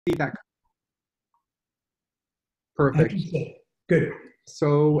feedback. I Perfect. can say, good.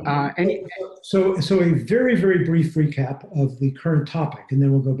 So, So a very, very brief recap of the current topic, and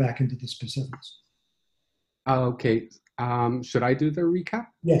then we'll go back into the specifics. okay. Should I do the recap?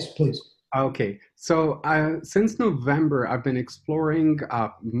 Yes, please. Okay. So, since November, I've been exploring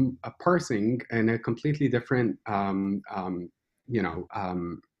parsing in a completely different,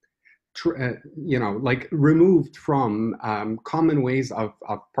 you know, like removed from common ways of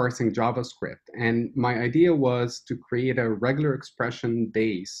parsing JavaScript. And my idea was to create a regular expression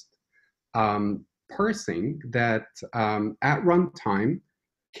based parsing that at runtime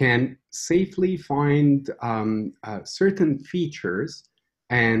can safely find certain features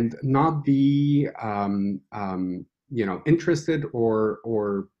and not be interested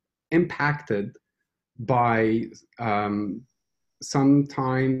or impacted by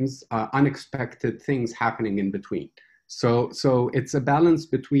sometimes unexpected things happening in between. So it's a balance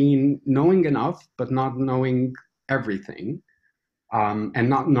between knowing enough but not knowing everything, and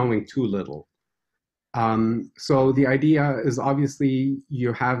not knowing too little. So the idea is obviously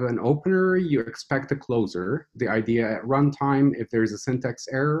you have an opener, you expect a closer. The idea at runtime, if there's a syntax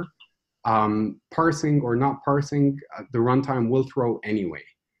error, parsing or not parsing, the runtime will throw anyway.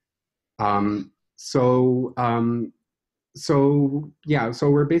 Um, so um, so yeah, so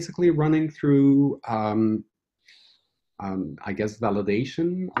we're basically running through, I guess,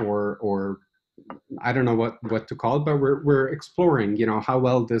 validation or I don't know what to call it, but we're exploring, how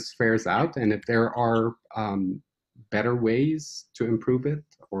well this fares out and if there are better ways to improve it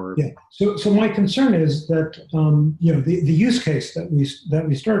or. Yeah. So my concern is that the use case that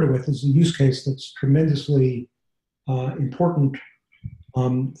we started with is a use case that's tremendously important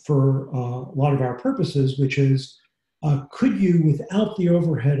for a lot of our purposes, which is could you, without the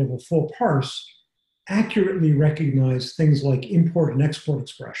overhead of a full parse, accurately recognize things like import and export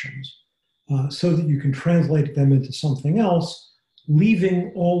expressions so that you can translate them into something else,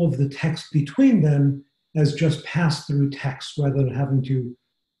 leaving all of the text between them as just pass-through text rather than having to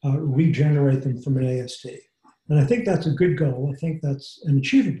regenerate them from an AST. And I think that's a good goal. I think that's an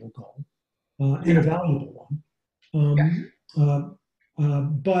achievable goal and a valuable one.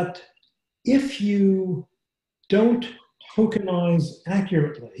 But if you don't tokenize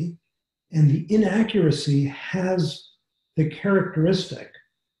accurately, and the inaccuracy has the characteristic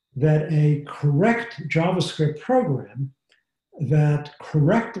that a correct JavaScript program that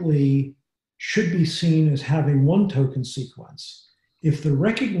correctly should be seen as having one token sequence, if the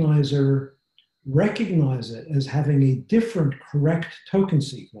recognizer recognizes it as having a different correct token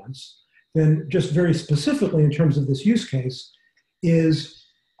sequence, then just very specifically in terms of this use case, is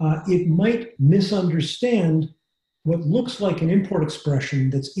it might misunderstand what looks like an import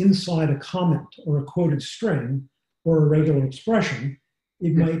expression that's inside a comment or a quoted string or a regular expression.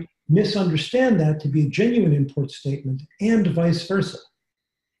 It might misunderstand that to be a genuine import statement and vice versa.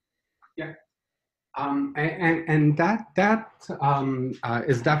 Yeah. And that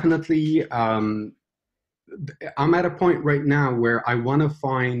is definitely, I'm at a point right now where I want to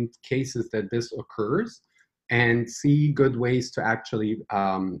find cases that this occurs and see good ways to actually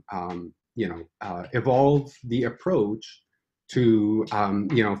evolve the approach to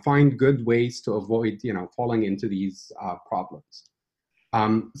find good ways to avoid falling into these problems.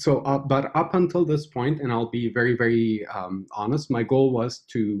 But up until this point, and I'll be very, very honest, my goal was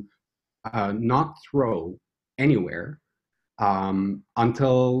to not throw anywhere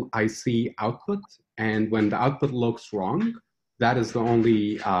until I see output. And when the output looks wrong, that is the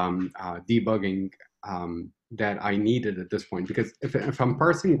only debugging that I needed at this point. Because if I'm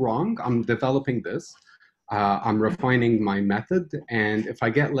parsing wrong, I'm developing this, I'm refining my method, and if I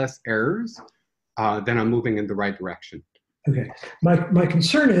get less errors, then I'm moving in the right direction. Okay. My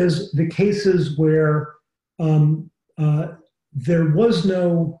concern is the cases where there was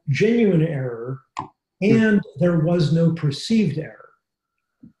no genuine error and there was no perceived error.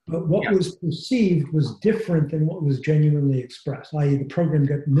 But what was perceived was different than what was genuinely expressed, i.e. the program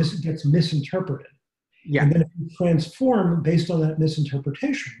gets misinterpreted. Yeah. And then if you transform based on that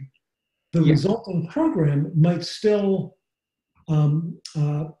misinterpretation, the resulting program might still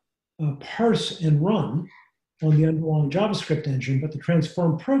parse and run on the underlying JavaScript engine, but the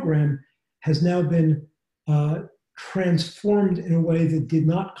transformed program has now been transformed in a way that did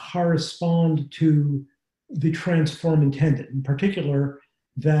not correspond to the transform intended. In particular,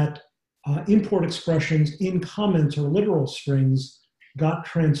 that import expressions in comments or literal strings got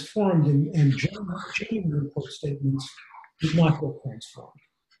transformed and genuine import statements did not get transformed.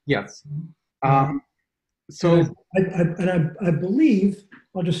 Yes. I believe,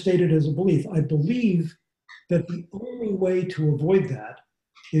 I'll just state it as a belief, I believe that the only way to avoid that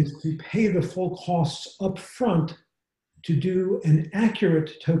is to pay the full costs up front to do an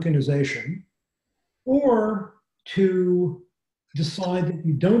accurate tokenization, or to decide that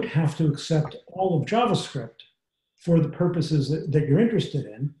you don't have to accept all of JavaScript for the purposes that you're interested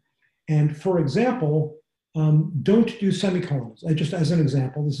in. And for example, don't do semicolons. Just as an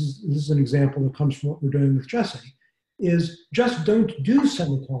example, this is an example that comes from what we're doing with Jessie, is just don't do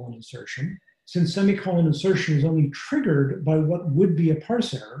semicolon insertion, since semicolon insertion is only triggered by what would be a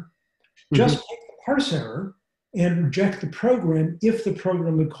parse error. Just take the parse error and reject the program if the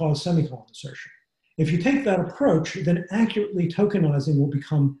program would cause semicolon insertion. If you take that approach, then accurately tokenizing will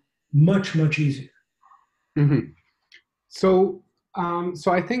become much, much easier. So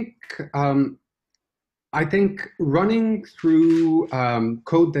I think running through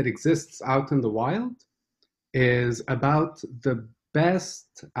code that exists out in the wild is about the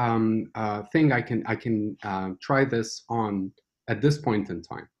best thing I can try this on at this point in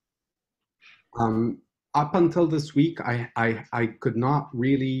time. Up until this week, I could not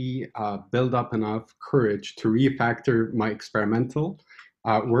really build up enough courage to refactor my experimental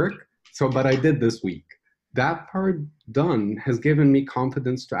work. But I did this week. That part done has given me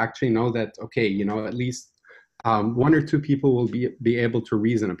confidence to actually know that, okay, at least one or two people will be able to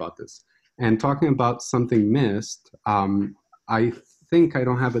reason about this. And talking about something missed, I think I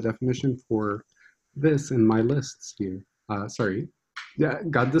don't have a definition for this in my lists here. Sorry. Yeah,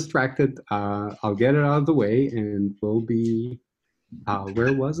 got distracted. I'll get it out of the way and we'll be,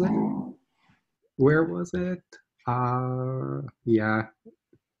 where was it? Where was it? Yeah,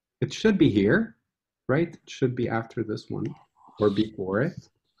 it should be here, right? It should be after this one or before it.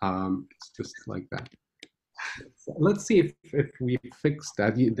 It's just like that. So let's see if we fix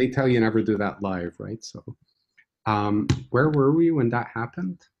that. They tell you never do that live, right? So where were we when that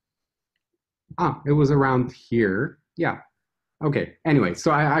happened? It was around here. Yeah. Okay, anyway, so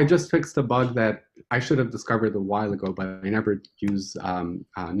I just fixed a bug that I should have discovered a while ago, but I never use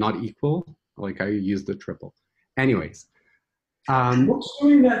not equal, like I used the triple. Anyways. What's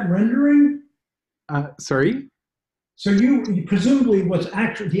doing that rendering? Sorry? So you presumably what's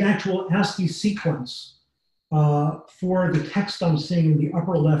the actual ASCII sequence for the text I'm seeing in the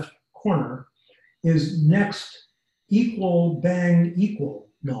upper left corner is next equal bang equal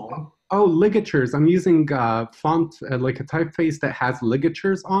null. Oh, ligatures. I'm using font, like a typeface that has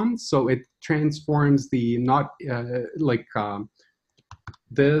ligatures on, so it transforms the not,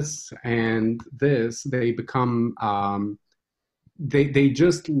 this and this, they become, they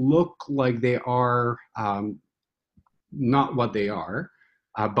just look like they are not what they are,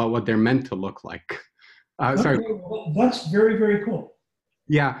 but what they're meant to look like. Sorry. Well, that's very, very cool.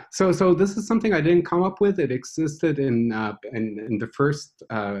 Yeah, so this is something I didn't come up with. It existed in the first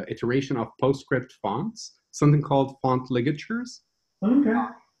iteration of PostScript fonts, something called font ligatures. Okay.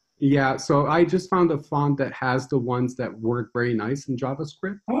 Yeah, so I just found a font that has the ones that work very nice in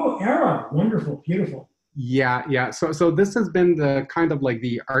JavaScript. Oh, Era, wonderful, beautiful. Yeah. So this has been the kind of like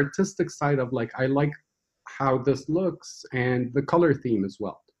the artistic side of like, I like how this looks and the color theme as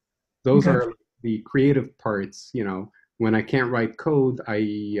well. Those are the creative parts, when I can't write code,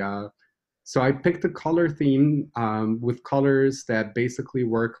 so I picked a color theme with colors that basically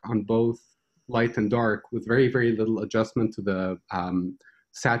work on both light and dark with very, very little adjustment to the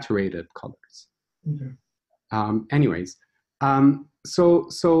saturated colors. Anyways,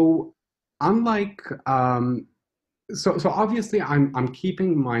 so unlike, so obviously I'm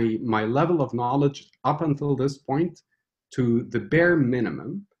keeping my level of knowledge up until this point to the bare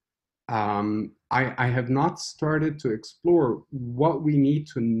minimum. I have not started to explore what we need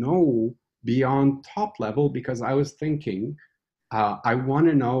to know beyond top level, because I was thinking I want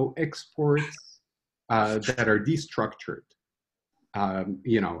to know exports that are destructured,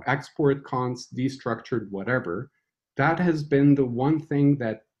 export const, destructured, whatever. That has been the one thing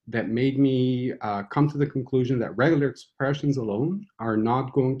that made me come to the conclusion that regular expressions alone are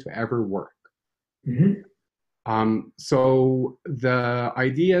not going to ever work. So the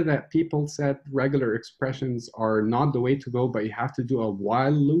idea that people said regular expressions are not the way to go, but you have to do a while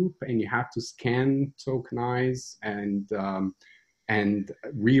loop and you have to scan, tokenize, and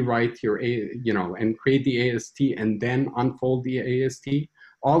rewrite your, and create the AST and then unfold the AST.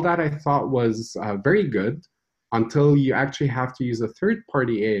 All that I thought was very good until you actually have to use a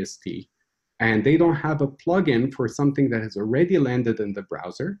third-party AST, and they don't have a plugin for something that has already landed in the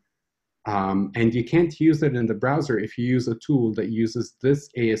browser. And you can't use it in the browser if you use a tool that uses this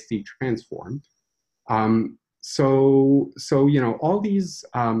AST transform. So all these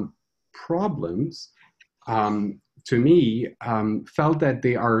problems, to me, felt that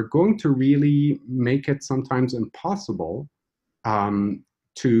they are going to really make it sometimes impossible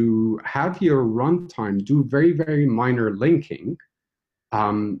to have your runtime do very, very minor linking,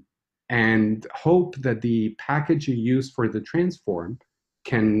 and hope that the package you use for the transform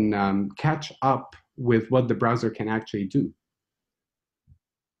can catch up with what the browser can actually do.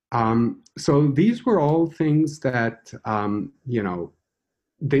 So these were all things that, you know,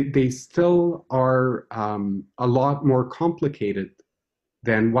 they still are a lot more complicated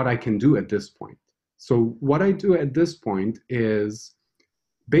than what I can do at this point. So what I do at this point is,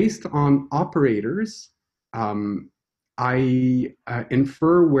 based on operators, I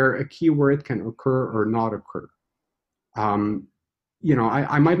infer where a keyword can occur or not occur. You know,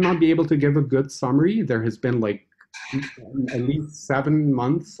 I might not be able to give a good summary. There has been like at least 7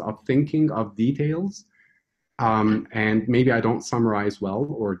 months of thinking of details, and maybe I don't summarize well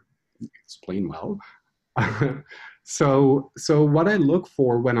or explain well. So what I look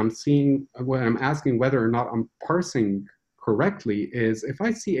for when I'm asking whether or not I'm parsing correctly is, if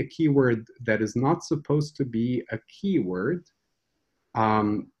I see a keyword that is not supposed to be a keyword,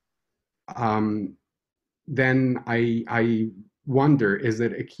 then I wonder, is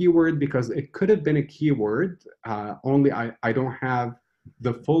it a keyword because it could have been a keyword, only I don't have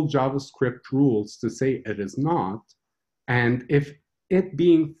the full JavaScript rules to say it is not. And if it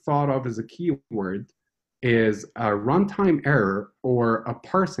being thought of as a keyword is a runtime error or a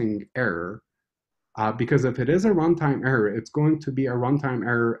parsing error, because if it is a runtime error, it's going to be a runtime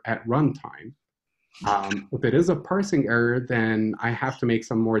error at runtime. If it is a parsing error, then I have to make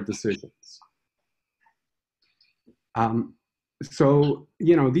some more decisions. So,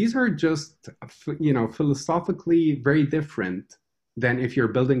 you know, these are just, you know, philosophically very different than if you're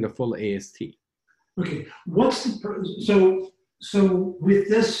building a full AST. Okay, what's the, so with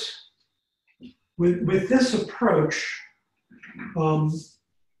this approach,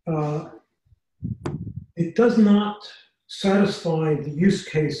 it does not satisfy the use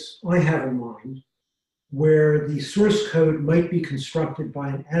case I have in mind, where the source code might be constructed by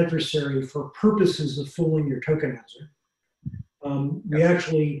an adversary for purposes of fooling your tokenizer. We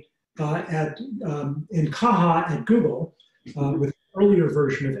actually, in Kaha at Google, with an earlier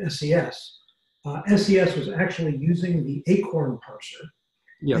version of SES, SES was actually using the Acorn parser.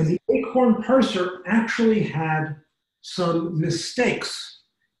 Yes. And the Acorn parser actually had some mistakes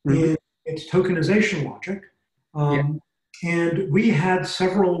in its tokenization logic. And we had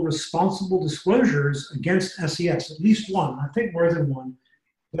several responsible disclosures against SES, at least one, I think more than one,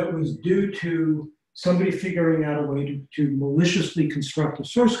 that was due to somebody figuring out a way to maliciously construct a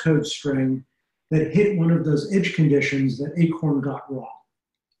source code string that hit one of those edge conditions that Acorn got wrong.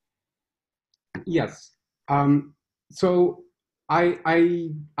 Yes. So I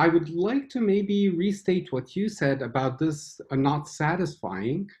would like to maybe restate what you said about this not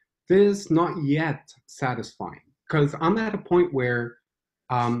satisfying. This not yet satisfying, because I'm at a point where,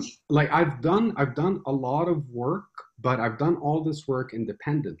 like I've done a lot of work, but I've done all this work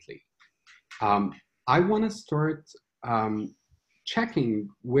independently. I want to start checking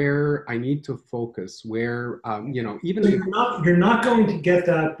where I need to focus, where, you know, even... So you're not going to get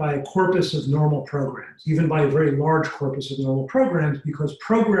that by a corpus of normal programs, even by a very large corpus of normal programs, because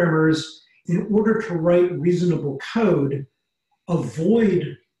programmers, in order to write reasonable code,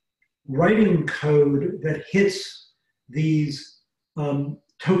 avoid writing code that hits these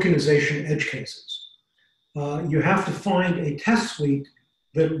tokenization edge cases. You have to find a test suite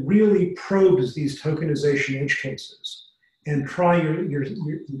that really probes these tokenization edge cases and try your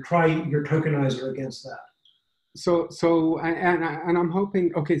tokenizer against that. So I'm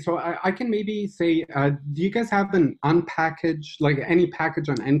hoping, okay, so I can maybe say, do you guys have an unpackaged, like any package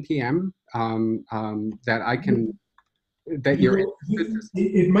on NPM that I can, that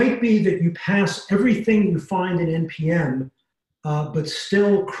it might be that you pass everything you find in NPM, but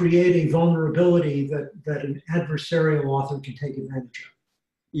still create a vulnerability that an adversarial author can take advantage of.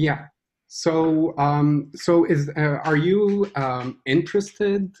 Yeah. So, are you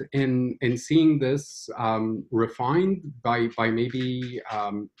interested in seeing this refined by maybe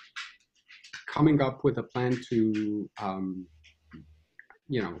coming up with a plan to,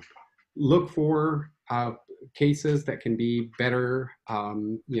 you know, look for cases that can be better,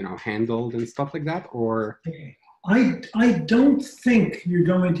 you know, handled and stuff like that? Or I don't think you're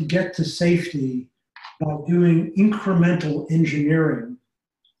going to get to safety by doing incremental engineering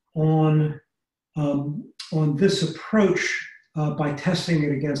on this approach by testing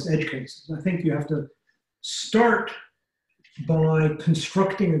it against edge cases. I think you have to start by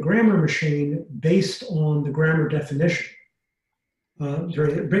constructing a grammar machine based on the grammar definition.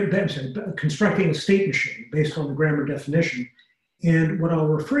 Constructing a state machine based on the grammar definition. And what I'll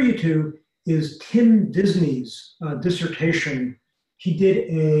refer you to is Tim Disney's dissertation he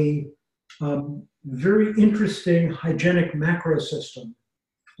did a very interesting hygienic macro system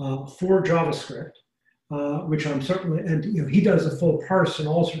for JavaScript, which I'm certainly, and he does a full parse and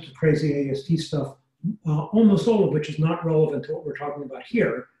all sorts of crazy AST stuff, almost all of which is not relevant to what we're talking about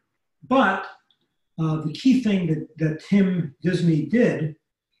here. But the key thing that Tim Disney did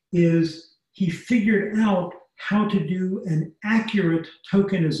is he figured out how to do an accurate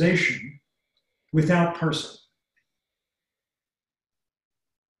tokenization without parsing.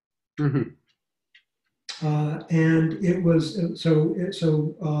 And it was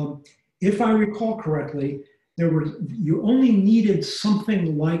if I recall correctly, you only needed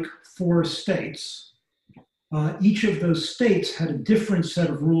something like 4 states. Each of those states had a different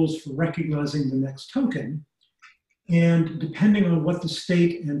set of rules for recognizing the next token. And depending on what the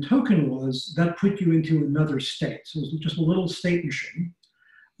state and token was, that put you into another state. So it was just a little state machine.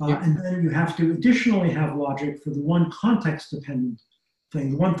 And then you have to additionally have logic for the one context-dependent thing,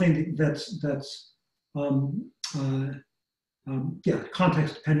 the one thing that's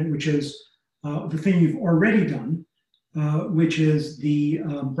context-dependent, which is the thing you've already done, which is the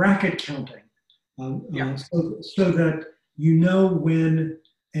bracket counting. So that you know when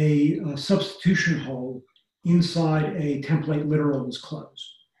a substitution hole inside a template literal is closed.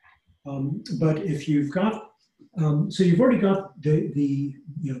 But if you've got, so you've already got the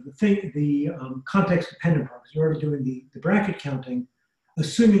context dependent part, because you're already doing the bracket counting,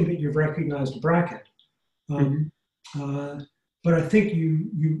 assuming that you've recognized a bracket. But I think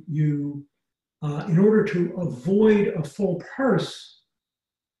you in order to avoid a full parse,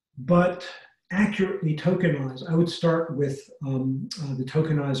 but accurately tokenize, I would start with the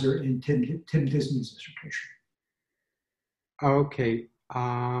tokenizer in Tim Disney's dissertation. Okay.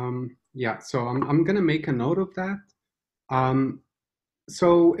 Yeah. So I'm going to make a note of that.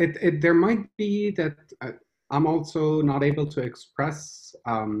 So there might be that I'm also not able to express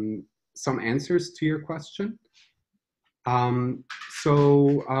some answers to your question.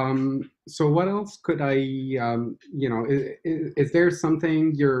 So what else could I, is there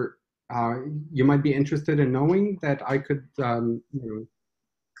something you might be interested in knowing that I could,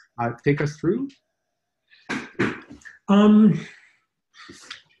 take us through?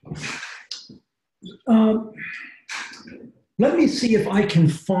 Let me see if I can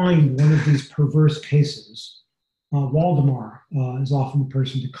find one of these perverse cases. Waldemar is often the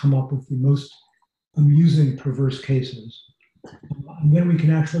person to come up with the most amusing perverse cases. And then we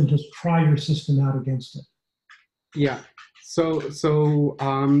can actually just try your system out against it. Yeah. So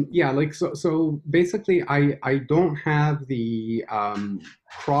basically I don't have the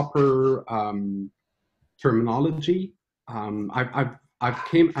proper terminology. I've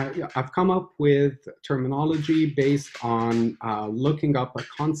come up with terminology based on looking up a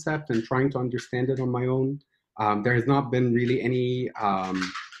concept and trying to understand it on my own. There has not been really any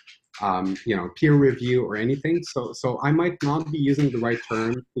peer review or anything. So I might not be using the right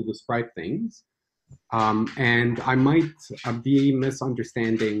terms to describe things. And I might be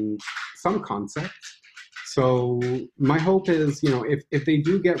misunderstanding some concepts. So my hope is, if they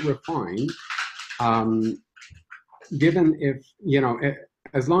do get refined,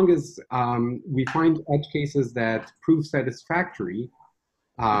 as long as we find edge cases that prove satisfactory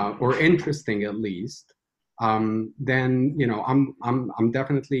or interesting at least, then I'm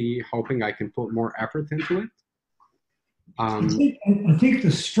definitely hoping I can put more effort into it. I think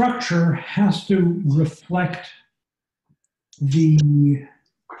the structure has to reflect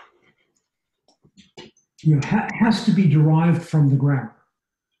has to be derived from the grammar.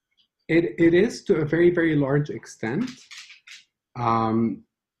 It is to a very, very large extent,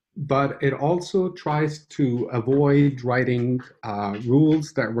 but it also tries to avoid writing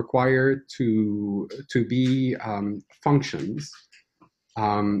rules that require to be functions.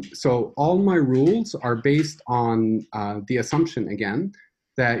 So all my rules are based on the assumption, again,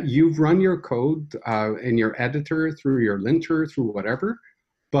 that you've run your code in your editor, through your linter, through whatever,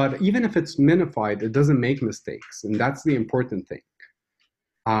 but even if it's minified, it doesn't make mistakes, and that's the important thing.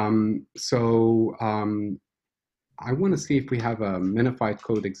 I want to see if we have a minified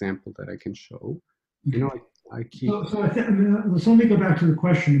code example that I can show. I keep... Let's only go back to the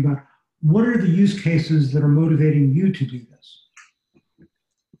question about what are the use cases that are motivating you to do this?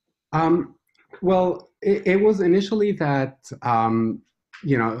 Well, it was initially that,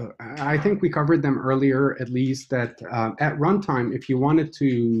 I think we covered them earlier, at least, that at runtime, if you wanted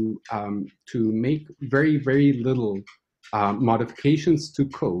to make very, very little modifications to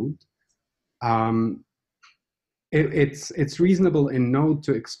code, it's reasonable in Node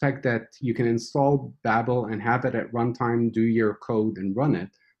to expect that you can install Babel and have it at runtime, do your code and run it.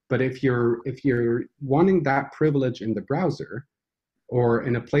 But if you're wanting that privilege in the browser, or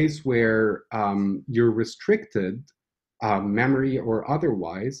in a place where you're restricted, memory or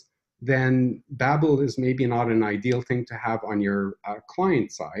otherwise, then Babel is maybe not an ideal thing to have on your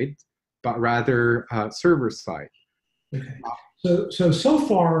client side, but rather server side. Okay. So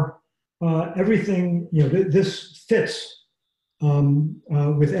far, everything, this fits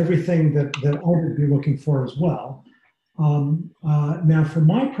with everything that I would be looking for as well. Now, for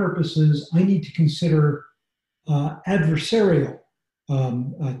my purposes, I need to consider adversarial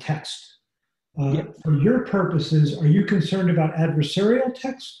text. For your purposes, are you concerned about adversarial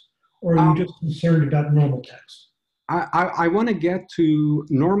text, or are you just concerned about normal text? I want to get to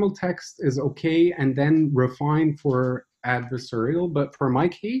normal text is okay, and then refine for adversarial. But for my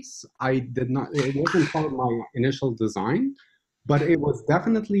case, I did not. It wasn't part of my initial design, but it was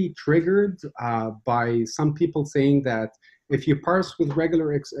definitely triggered by some people saying that if you parse with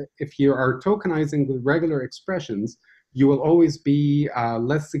if you are tokenizing with regular expressions, you will always be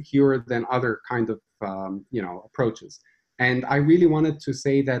less secure than other kind of approaches. And I really wanted to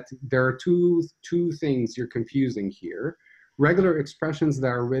say that there are two things you're confusing here. Regular expressions that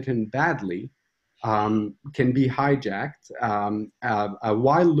are written badly can be hijacked. A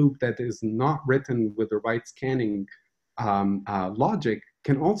while loop that is not written with the right scanning logic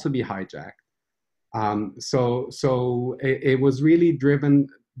can also be hijacked. So it was really driven.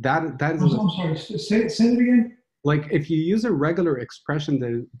 That is. I'm sorry. Say it again. Like if you use a regular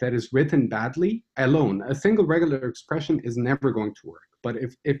expression that is written badly alone, a single regular expression is never going to work. But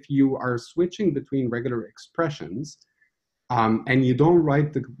if you are switching between regular expressions and you don't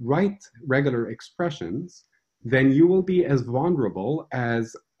write the right regular expressions, then you will be as vulnerable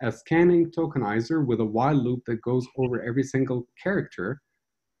as a scanning tokenizer with a while loop that goes over every single character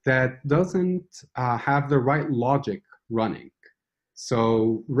that doesn't have the right logic running.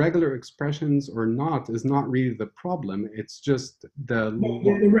 So regular expressions or not is not really the problem. It's just the.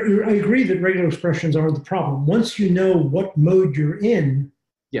 I agree that regular expressions are the problem. Once you know what mode you're in,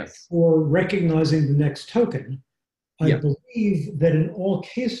 yes, for recognizing the next token, I believe that in all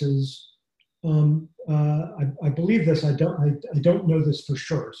cases, I believe this. I don't know this for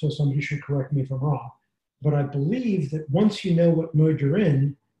sure, so somebody should correct me if I'm wrong. But I believe that once you know what mode you're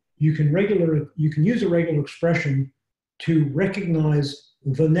in, you can use a regular expression to recognize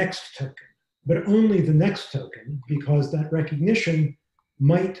the next token, but only the next token, because that recognition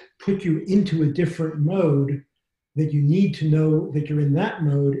might put you into a different mode that you need to know that you're in that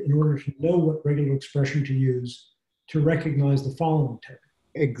mode in order to know what regular expression to use to recognize the following token.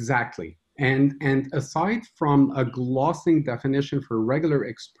 Exactly. And aside from a glossing definition for regular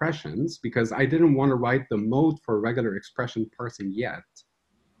expressions, because I didn't want to write the mode for regular expression parsing yet,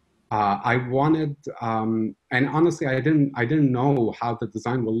 I wanted, and honestly, I didn't know how the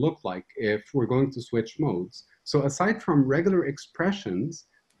design will look like if we're going to switch modes. So aside from regular expressions,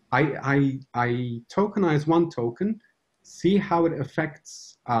 I tokenize one token, see how it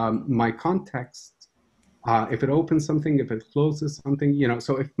affects my context. If it opens something, if it closes something,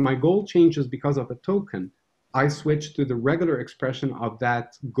 so if my goal changes because of a token, I switch to the regular expression of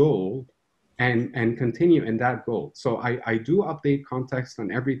that goal and continue in that goal. So I do update context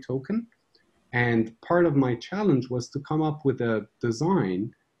on every token. And part of my challenge was to come up with a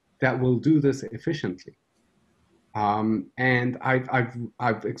design that will do this efficiently. And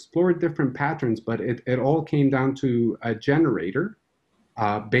I've explored different patterns, but it all came down to a generator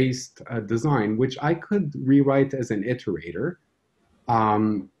based design, which I could rewrite as an iterator.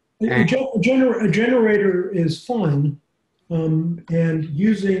 A generator is fine, and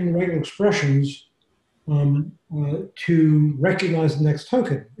using regular expressions to recognize the next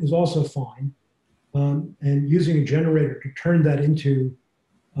token is also fine, and using a generator to turn that into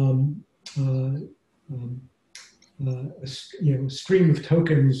a stream of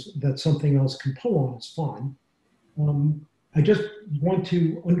tokens that something else can pull on is fine. I just want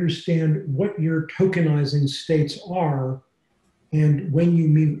to understand what your tokenizing states are and when you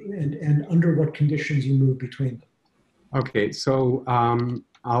move and under what conditions you move between them. Okay, so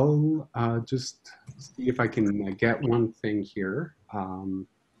I'll just see if I can get one thing here.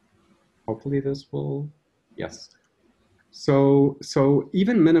 Hopefully this will, yes. So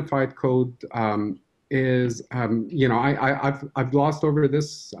even minified code is, I've glossed over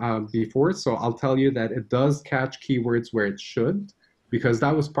this before, so I'll tell you that it does catch keywords where it should, because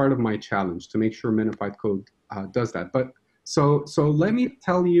that was part of my challenge to make sure minified code does that. But so let me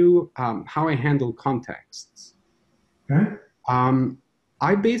tell you how I handle contexts. Okay.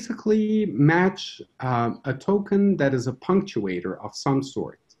 I basically match a token that is a punctuator of some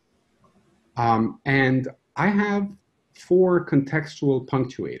sort. And I have 4 contextual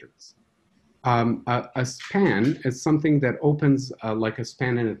punctuators. A span is something that opens like a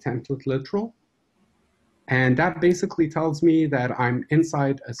span in a template literal. And that basically tells me that I'm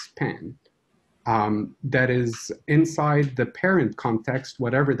inside a span that is inside the parent context,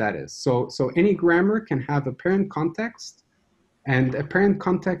 whatever that is. So any grammar can have a parent context, and a parent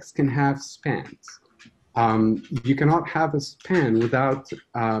context can have spans. You cannot have a span without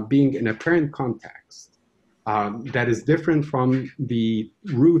being in a parent context that is different from the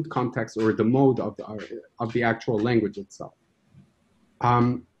root context or the mode of the actual language itself.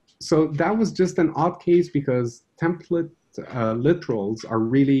 So that was just an odd case because template literals are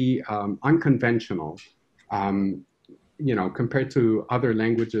really unconventional, compared to other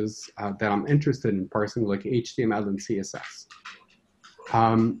languages that I'm interested in parsing, like HTML and CSS.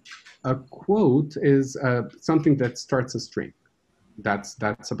 A quote is something that starts a string. That's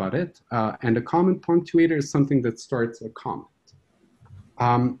about it. And a comment punctuator is something that starts a comment.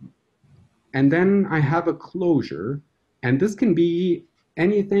 And then I have a closure, and this can be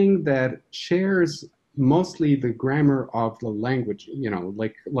anything that shares mostly the grammar of the language,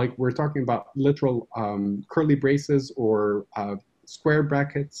 like we're talking about literal curly braces or square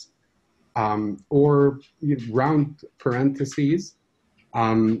brackets or round parentheses,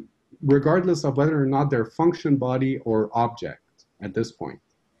 regardless of whether or not they're function, body, or object at this point.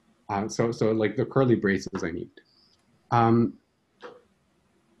 So like the curly braces I need.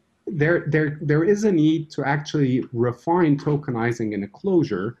 There is a need to actually refine tokenizing in a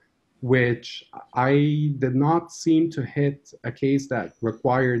closure, which I did not seem to hit a case that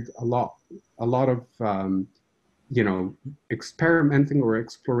required a lot of experimenting or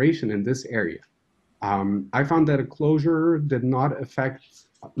exploration in this area. I found that a closure did not affect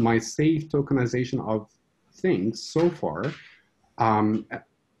my safe tokenization of things so far,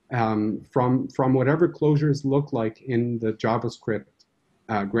 from whatever closures look like in the JavaScript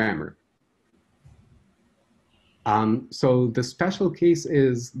grammar. So the special case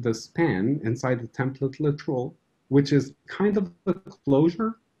is the span inside the template literal, which is kind of a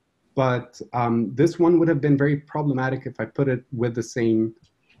closure, but this one would have been very problematic if I put it with the same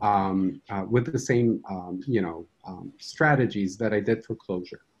strategies that I did for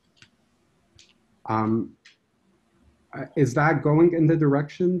closure. Is that going in the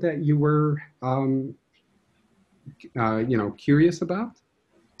direction that you were, curious about?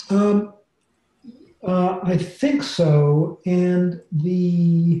 I think so, and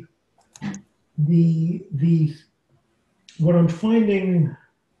what I'm finding.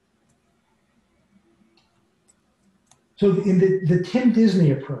 So in the Tim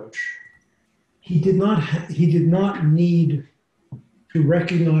Disney approach, he did not need to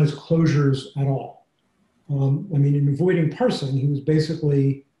recognize closures at all. I mean, in avoiding parsing, he was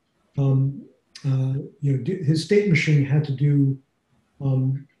basically, his state machine had to do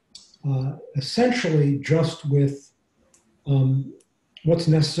essentially just with what's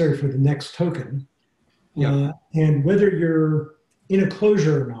necessary for the next token, and whether you're in a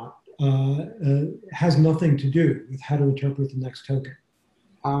closure or not has nothing to do with how to interpret the next token.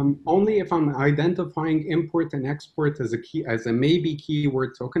 Only if I'm identifying import and export as a maybe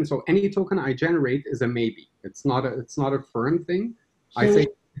keyword token. So any token I generate is a maybe. It's not a firm thing. So, I say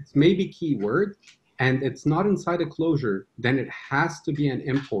it's maybe keyword, and it's not inside a closure. Then it has to be an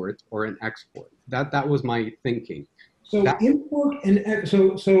import or an export. That was my thinking. So import and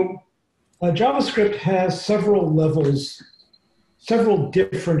so JavaScript has several levels, several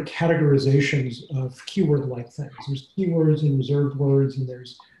different categorizations of keyword-like things. There's keywords and reserved words, and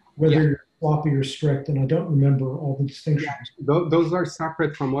there's whether you're floppy or strict, and I don't remember all the distinctions. Those are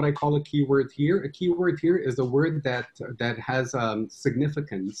separate from what I call a keyword here. A keyword here is a word that has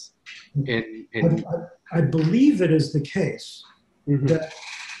significance. I believe it is the case that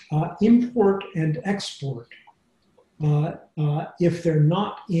import and export, if they're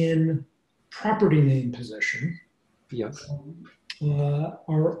not in property name position, yes,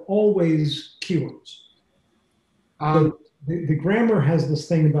 are always keywords. So the grammar has this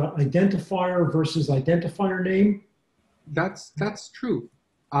thing about identifier versus identifier name. That's true.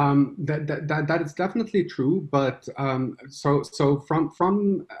 That is definitely true. But so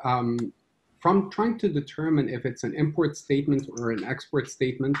from trying to determine if it's an import statement or an export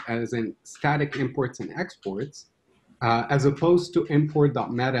statement, as in static imports and exports, as opposed to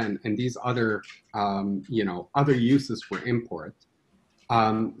import.meta and these other other uses for import.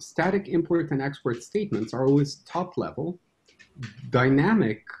 Static import and export statements are always top level.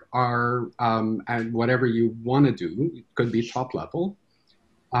 Dynamic are, and whatever you want to do, it could be top level.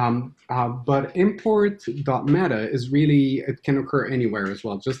 But import.meta is really, it can occur anywhere as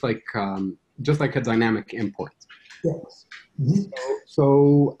well, just like a dynamic import. Yes.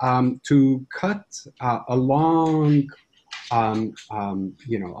 Mm-hmm. To cut a long,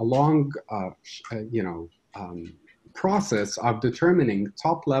 process of determining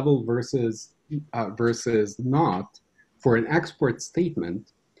top level versus not for an export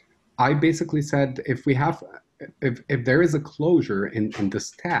statement, I basically said if there is a closure in the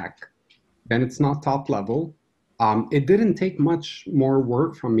stack, then it's not top level. It didn't take much more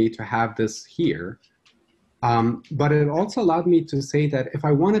work from me to have this here, but it also allowed me to say that if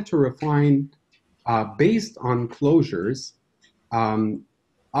I wanted to refine based on closures, um,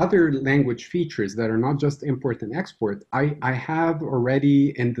 other language features that are not just import and export, I have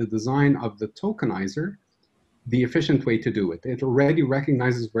already in the design of the tokenizer the efficient way to do it. It already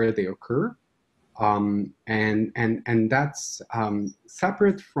recognizes where they occur, and that's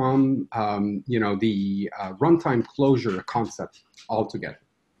separate from the runtime closure concept altogether.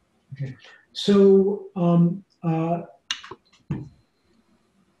 Okay. So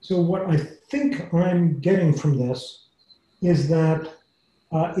so what I think I'm getting from this is that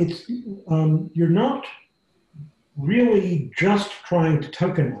you're not really just trying to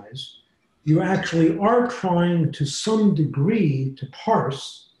tokenize. You actually are trying to some degree to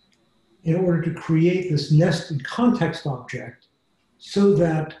parse in order to create this nested context object so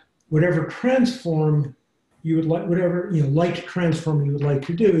that whatever transform you would like, whatever light transform you would like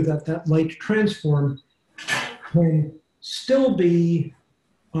to do, that light transform can still be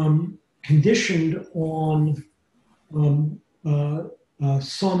conditioned on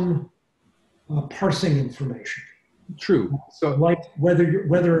some parsing information. True. So, like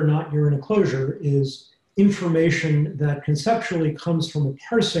whether or not you're in a closure is information that conceptually comes from a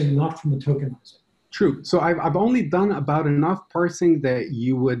parsing, not from a tokenizing. True. So I've only done about enough parsing that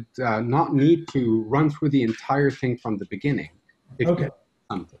you would not need to run through the entire thing from the beginning. If okay. You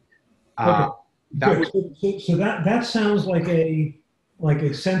something. Okay. That so that sounds like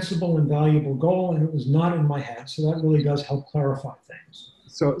a sensible and valuable goal, and it was not in my head. So that really does help clarify things.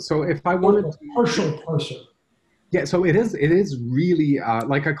 So if I wanted a partial parser. Yeah, so it is really,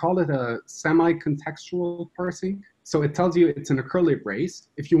 like I call it a semi-contextual parsing. So it tells you it's in a curly brace.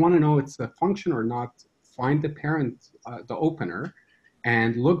 If you want to know it's a function or not, find the parent, the opener,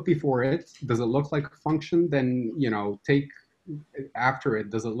 and look before it. Does it look like a function? Then, take after it.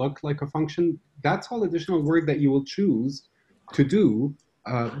 Does it look like a function? That's all additional work that you will choose to do,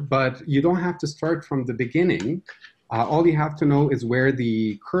 but you don't have to start from the beginning. All you have to know is where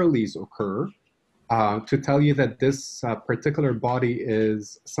the curlies occur. To tell you that this particular body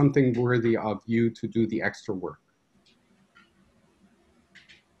is something worthy of you to do the extra work.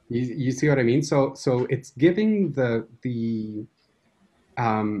 You see what I mean? So it's giving the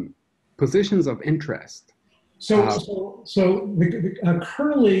positions of interest. So a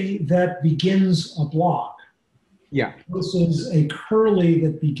curly that begins a block. Yeah. This is a curly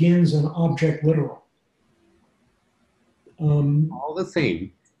that begins an object literal. All the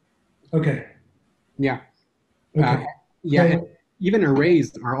same. Okay. Yeah. Okay. Yeah. So, even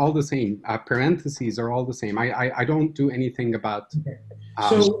arrays are all the same. Parentheses are all the same. I don't do anything about. Okay.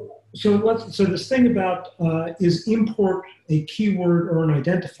 So this thing about is import a keyword or an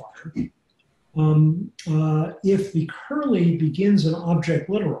identifier. If the curly begins an object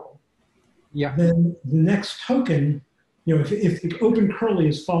literal, yeah, then the next token, if the open curly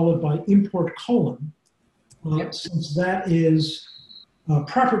is followed by import colon, since that is a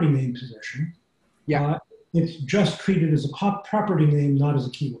property name position. Yeah. It's just treated as a property name, not as a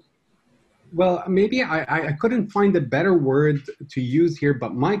keyword. Well, maybe I couldn't find a better word to use here,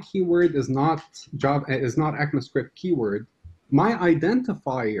 but my keyword is not ECMAScript keyword. My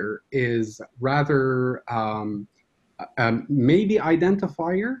identifier is rather maybe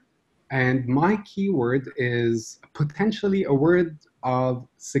identifier, and my keyword is potentially a word of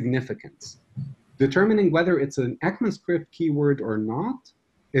significance. Determining whether it's an ECMAScript keyword or not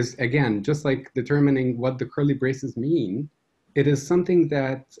is, again, just like determining what the curly braces mean. It is something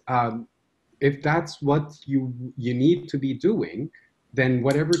that if that's what you need to be doing, then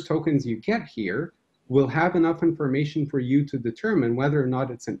whatever tokens you get here will have enough information for you to determine whether or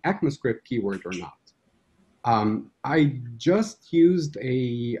not it's an ECMAScript keyword or not. I just used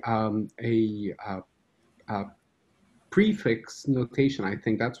a prefix notation, I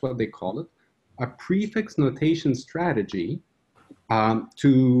think that's what they call it, a prefix notation strategy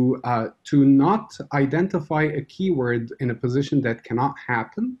to not identify a keyword in a position that cannot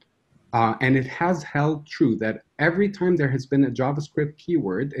happen. And it has held true that every time there has been a JavaScript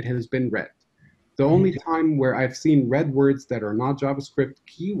keyword, it has been read. The only time where I've seen read words that are not JavaScript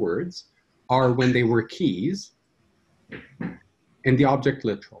keywords are when they were keys in the object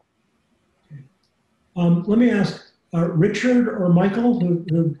literal. Let me ask Richard or Michael,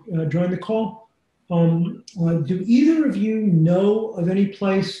 who joined the call, do either of you know of any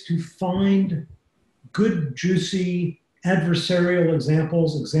place to find good, juicy adversarial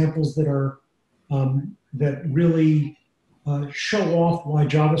examples, examples that are that really show off why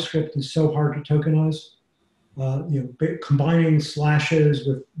JavaScript is so hard to tokenize? Combining slashes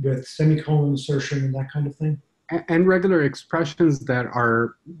with semicolon insertion and that kind of thing. And regular expressions that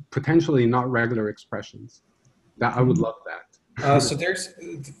are potentially not regular expressions. That I would love that. So there's,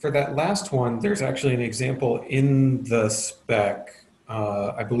 for that last one, there's actually an example in the spec.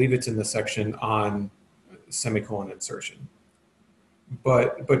 I believe it's in the section on semicolon insertion.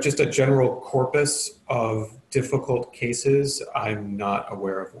 But just a general corpus of difficult cases, I'm not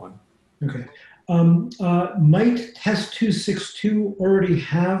aware of one. Okay. Might test 262 already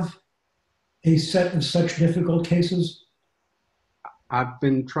have a set of such difficult cases? I've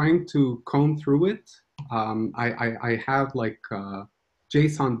been trying to comb through it. I have like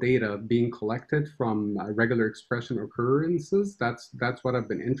JSON data being collected from regular expression occurrences. That's what I've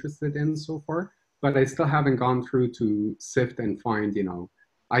been interested in so far. But I still haven't gone through to sift and find,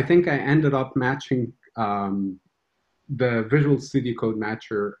 I think I ended up matching the Visual Studio Code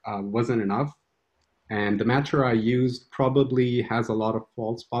matcher wasn't enough. And the matcher I used probably has a lot of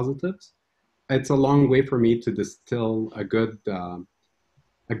false positives. It's a long way for me to distill a good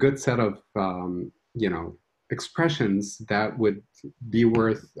set of, expressions that would be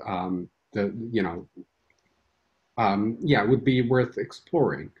worth, would be worth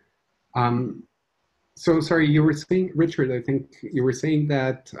exploring. So sorry, you were saying, Richard, I think you were saying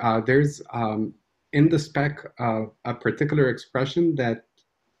that there's in the spec a particular expression that.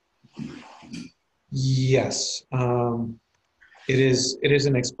 Yes, it is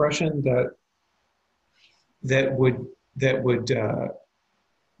an expression that would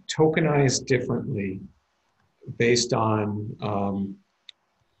tokenize differently based on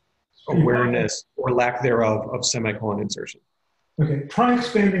awareness or lack thereof of semicolon insertion. Okay, try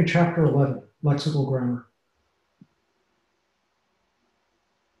expanding chapter 11, lexical grammar.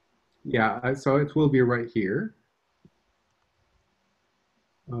 Yeah, so it will be right here.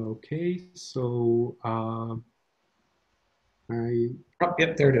 Okay, so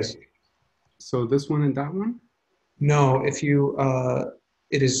Yep, there it is. So this one and that one? No, if you,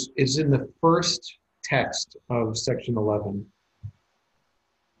 it's in the first text of section 11.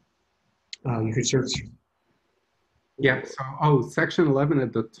 You could search. Yeah, so, section 11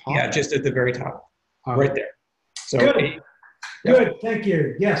 at the top. Yeah, just at the very top, right there. So good, good, thank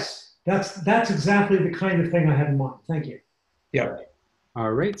you. Yes, that's exactly the kind of thing I had in mind. Thank you. Yeah.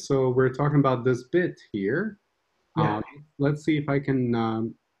 All right, so we're talking about this bit here. Yeah. Let's see if I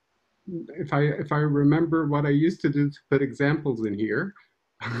can, if I remember what I used to do to put examples in here.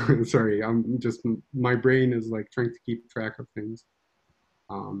 Sorry, my brain is like trying to keep track of things.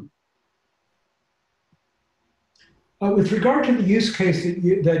 With regard to the use case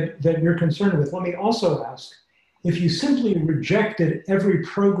that you're concerned with, let me also ask, if you simply rejected every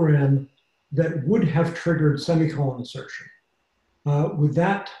program that would have triggered semicolon insertion, would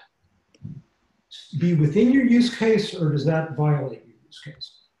that be within your use case, or does that violate your use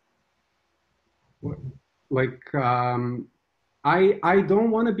case? Like, I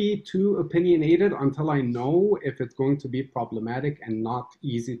don't want to be too opinionated until I know if it's going to be problematic and not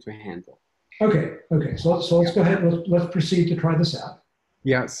easy to handle. Okay, so let's go ahead, let's proceed to try this out.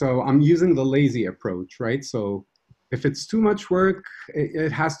 Yeah, so I'm using the lazy approach, right? So if it's too much work,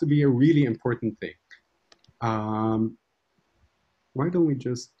 it has to be a really important thing. Why don't we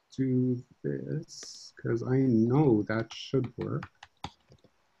just do this? Because I know that should work.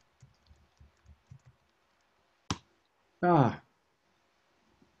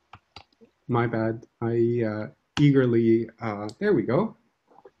 My bad. I eagerly, there we go.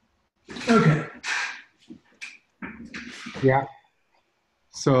 Okay. Yeah.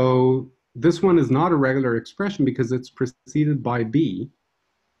 So this one is not a regular expression because it's preceded by B.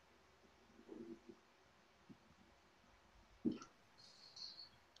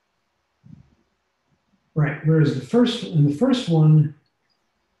 Right, whereas the first one,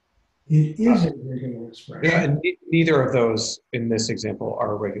 it is a regular expression. Yeah, and neither of those in this example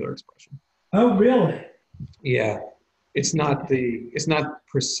are a regular expression. Oh, really? Yeah, it's not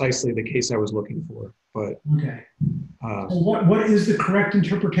precisely the case I was looking for, but okay. So what is the correct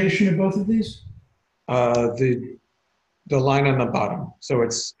interpretation of both of these? The line on the bottom. So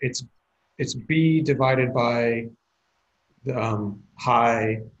it's B divided by the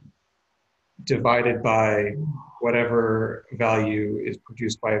high divided by whatever value is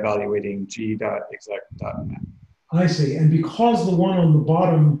produced by evaluating g.exec.map. I see, and because the one on the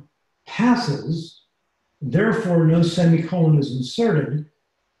bottom passes, therefore no semicolon is inserted,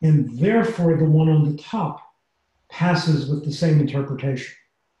 and therefore the one on the top passes with the same interpretation.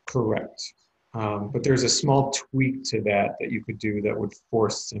 Correct. But there's a small tweak to that you could do that would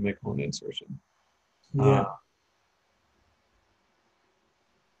force semicolon insertion. Yeah.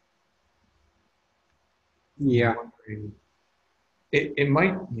 Yeah. It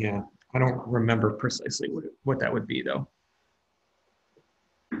might, yeah. I don't remember precisely what that would be, though.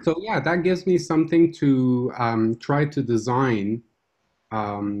 So yeah, that gives me something to try to design,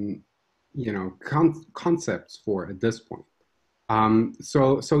 you know, concepts for at this point.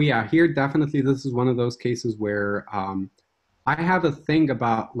 So yeah, here definitely this is one of those cases where I have a thing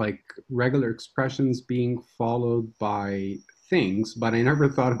about like regular expressions being followed by things, but I never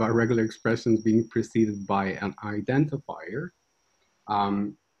thought about regular expressions being preceded by an identifier.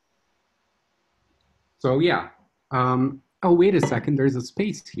 So yeah. Oh, wait a second, there's a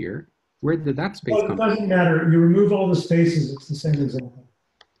space here. Where did that space Well, come it doesn't matter. You remove all the spaces, it's the same example.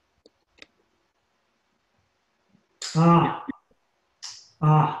 So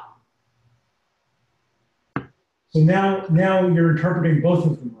now you're interpreting both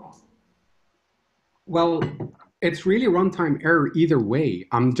of them wrong. Well, it's really runtime error either way.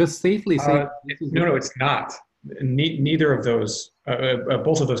 I'm just safely saying. No, it's not. Neither of those,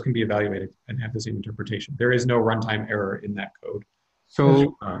 both of those can be evaluated and have the same interpretation. There is no runtime error in that code.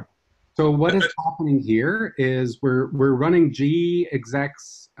 So what is happening here is we're running g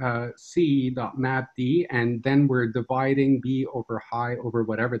execs c.mapd, and then we're dividing b over high over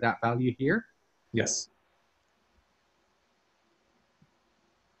whatever that value here. Yes.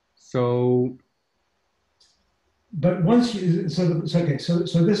 So. But once you, so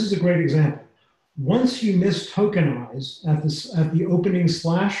this is a great example. Once you mistokenize at the opening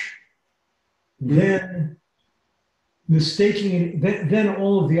slash, then then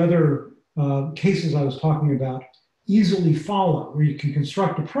all of the other cases I was talking about easily follow, where you can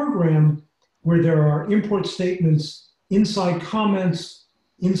construct a program where there are import statements inside comments,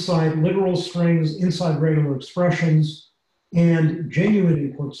 inside literal strings, inside regular expressions, and genuine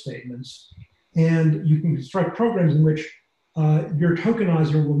import statements. And you can construct programs in which your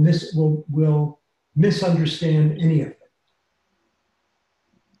tokenizer will misunderstand any of it.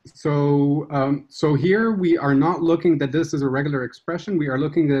 So here we are not looking that this is a regular expression. We are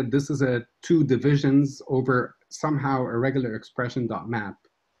looking that this is a two divisions over somehow a regular expression dot map.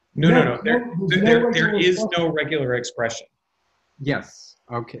 No. There is no regular expression. Yes.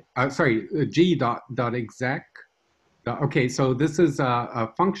 Okay. Sorry. G dot exec. Okay. So this is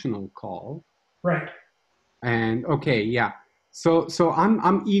a functional call. Right. And okay. Yeah. So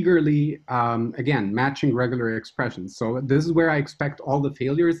I'm eagerly, again, matching regular expressions. So this is where I expect all the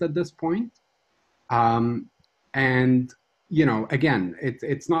failures at this point. And, you know, again,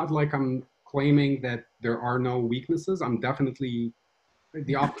 it's not like I'm claiming that there are no weaknesses. I'm definitely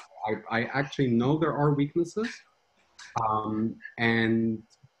the opposite. I actually know there are weaknesses. And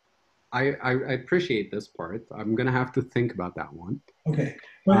I appreciate this part. I'm going to have to think about that one. Okay.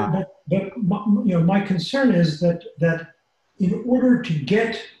 But my concern is that in order to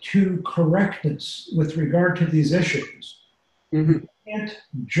get to correctness with regard to these issues, you can't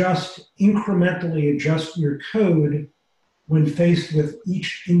just incrementally adjust your code when faced with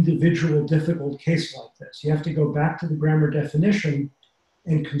each individual difficult case like this. You have to go back to the grammar definition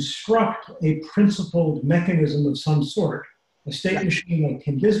and construct a principled mechanism of some sort, a state machine like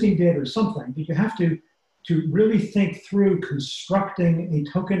Tim Disney did or something, but you have to really think through constructing a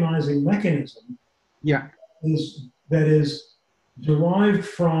tokenizing mechanism that is derived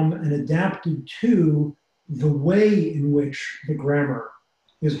from and adapted to the way in which the grammar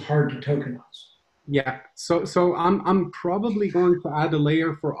is hard to tokenize. Yeah, so I'm probably going to add a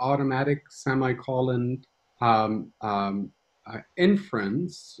layer for automatic semicolon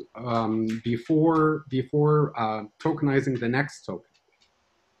inference before tokenizing the next token.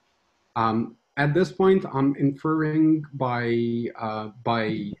 At this point, I'm inferring by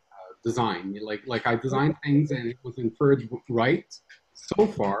design. Like I designed things and it was inferred right so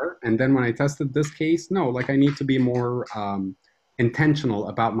far, and then when I tested this case, no, like I need to be more intentional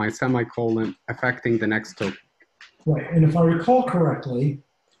about my semicolon affecting the next token. Right, and if I recall correctly,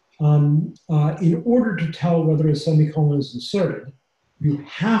 in order to tell whether a semicolon is inserted, you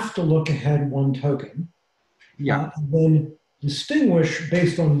have to look ahead one token. Yeah. And then distinguish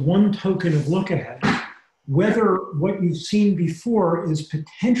based on one token of look ahead whether what you've seen before is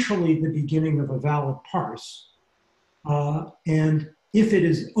potentially the beginning of a valid parse. And if it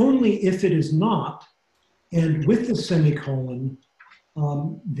is, only if it is not, and with the semicolon,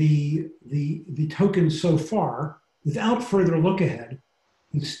 the token so far, without further look ahead,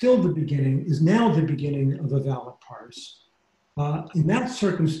 is still the beginning, is now the beginning of a valid parse. In that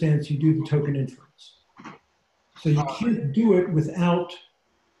circumstance, you do the token inference. So you can't do it without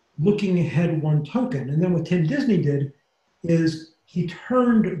looking ahead one token. And then what Tim Disney did is he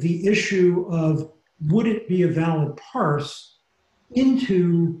turned the issue of would it be a valid parse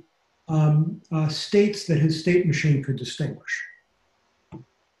into states that his state machine could distinguish.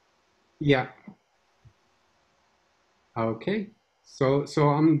 Yeah. Okay. So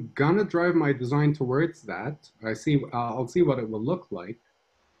I'm gonna drive my design towards that. I'll see what it will look like.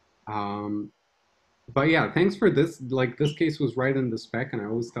 But yeah, thanks for this. Like, this case was right in the spec, and I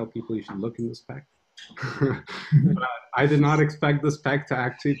always tell people you should look in the spec. But I did not expect the spec to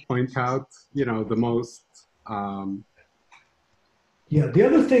actually point out, you know, the most. Yeah, the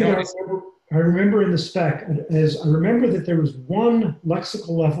other thing I remember in the spec is I remember that there was one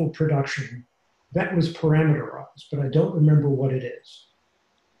lexical level production that was parameterized, but I don't remember what it is.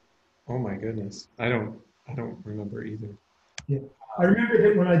 Oh my goodness, I don't remember either. Yeah, I remember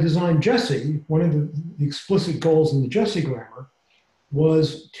that when I designed Jessie, one of the explicit goals in the Jessie grammar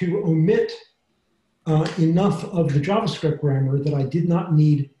was to omit enough of the JavaScript grammar that I did not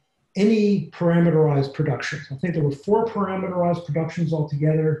need any parameterized productions. I think there were 4 parameterized productions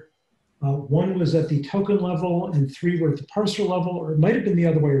altogether. One was at the token level and 3 were at the parser level, or it might have been the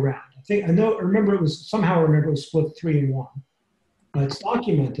other way around. I remember it was split 3 and 1. It's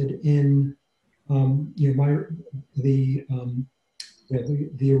documented in you know, the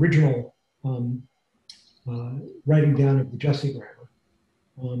original writing down of the Jessie grammar.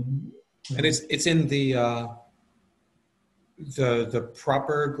 And it's in the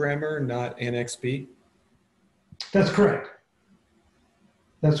proper grammar, not Annex B? That's correct.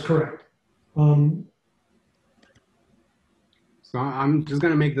 That's correct. So I'm just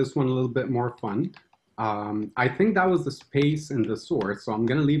gonna make this one a little bit more fun. I think that was the space in the source, so I'm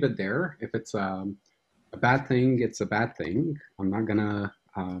gonna leave it there. If it's a bad thing, it's a bad thing. I'm not gonna.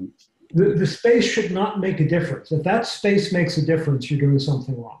 The space should not make a difference. If that space makes a difference, you're doing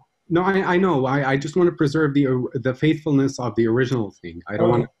something wrong. No, I know. I just want to preserve the faithfulness of the original thing. I don't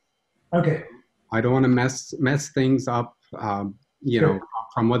want. Okay. I don't want to mess things up. You know,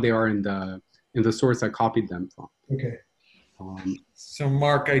 from what they are in the source I copied them from. Okay. So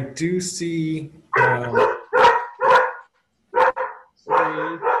Mark, I do see.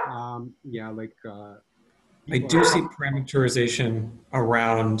 Yeah, like. I do see parameterization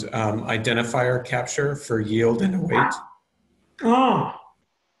around identifier capture for yield and await. Ah.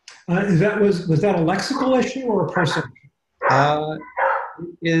 Was that a lexical issue or a parsing?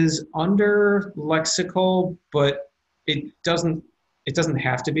 Is under lexical, but it doesn't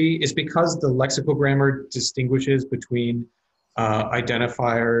have to be. It's because the lexical grammar distinguishes between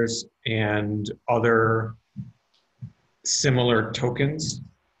identifiers and other similar tokens.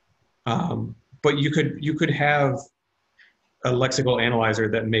 But you could have a lexical analyzer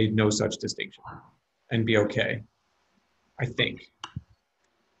that made no such distinction and be okay, I think.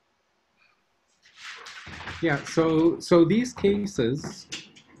 Yeah, so these cases,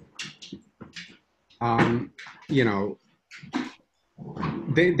 you know,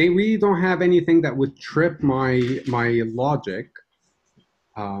 they really don't have anything that would trip my logic,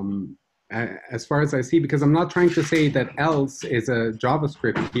 as far as I see, because I'm not trying to say that else is a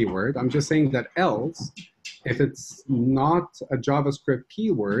JavaScript keyword. I'm just saying that else, if it's not a JavaScript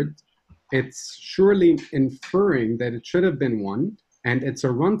keyword, it's surely inferring that it should have been one, and it's a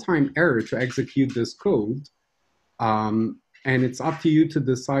runtime error to execute this code. And it's up to you to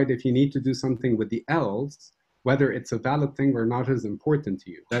decide if you need to do something with the else. Whether it's a valid thing or not is important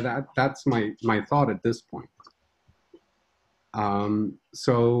to you. That's my thought at this point.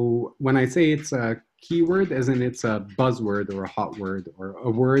 So when I say it's a keyword, as in it's a buzzword or a hot word or a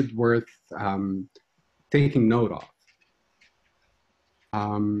word worth taking note of.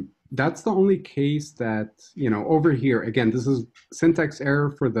 That's the only case that, you know, over here, again, this is syntax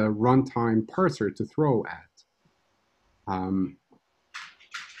error for the runtime parser to throw at.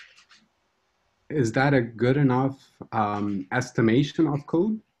 Is that a good enough estimation of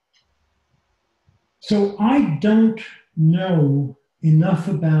code? So I don't know enough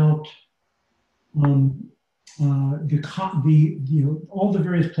about all the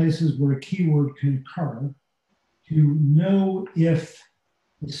various places where a keyword can occur to know if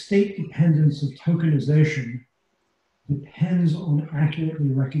the state dependence of tokenization depends on accurately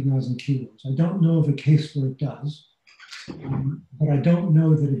recognizing keywords. I don't know of a case where it does, but I don't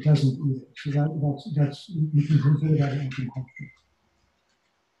know that it doesn't either. So that's you can consider that an open question.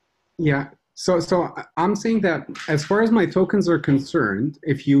 Yeah. So I'm saying that as far as my tokens are concerned,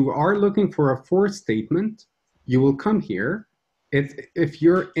 if you are looking for a for statement, you will come here if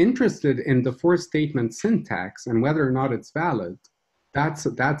you're interested in the for statement syntax and whether or not it's valid, that's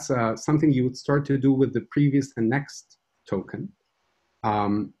something you would start to do with the previous and next token.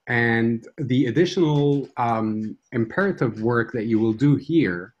 And the additional imperative work that you will do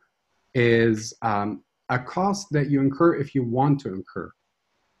here is a cost that you incur if you want to incur.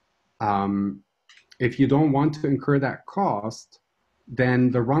 If you don't want to incur that cost,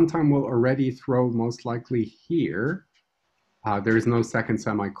 then the runtime will already throw most likely here. There is no second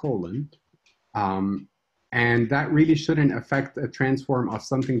semicolon. And that really shouldn't affect a transform of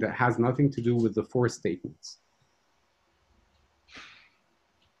something that has nothing to do with the for statements.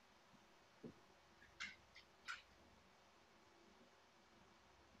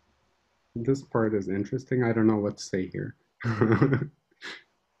 This part is interesting. I don't know what to say here.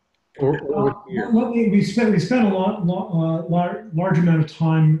 We spent a large amount of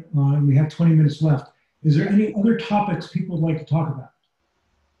time. We have 20 minutes left. Is there any other topics people would like to talk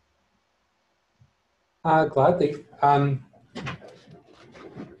about? Gladly.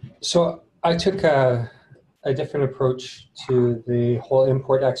 So I took a different approach to the whole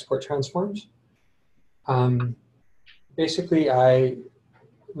import-export transforms. Basically, I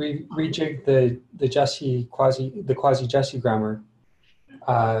rejigged the quasi-Jessie grammar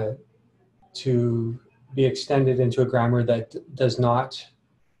to be extended into a grammar that does not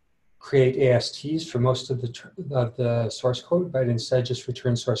create ASTs for most of the source code, but instead just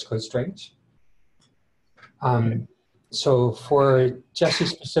returns source code strings. So for Jessie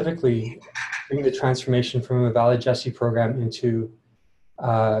specifically, doing the transformation from a valid Jessie program into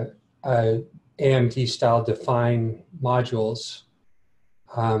AMD-style define modules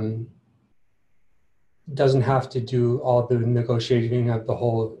doesn't have to do all the negotiating of the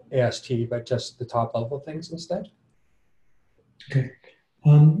whole AST, but just the top level things instead. Okay.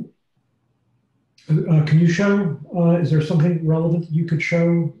 Can you show, is there something relevant that you could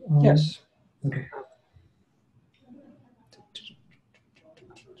show? Yes. Okay.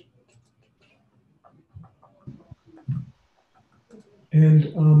 And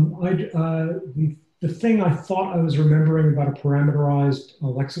the thing I thought I was remembering about a parameterized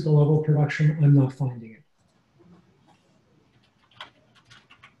lexical level production, I'm not finding it.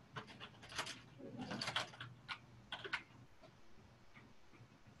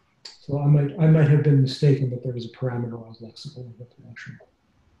 So I might have been mistaken that there was a parameterized lexical level production.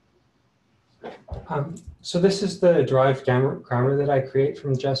 So this is the derived grammar that I create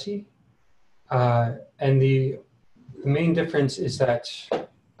from Jessie. And the main difference is that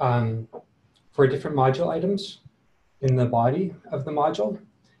for different module items in the body of the module,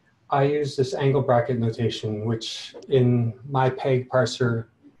 I use this angle bracket notation, which in my PEG parser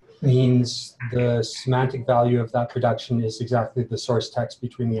means the semantic value of that production is exactly the source text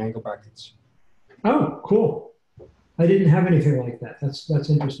between the angle brackets. Oh, cool. I didn't have anything like that. That's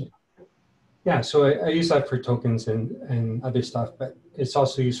interesting. Yeah, so I use that for tokens and other stuff, but it's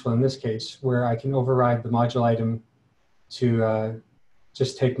also useful in this case where I can override the module item to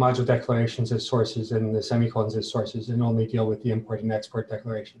just take module declarations as sources and the semicolons as sources and only deal with the import and export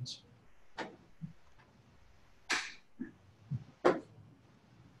declarations.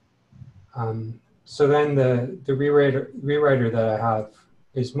 So then the rewriter that I have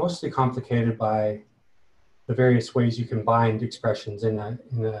is mostly complicated by the various ways you can bind expressions in a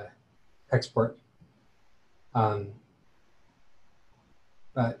export. But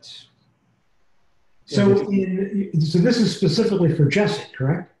so this is specifically for Jessie,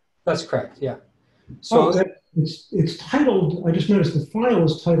 correct? That's correct, yeah. So it's titled, I just noticed the file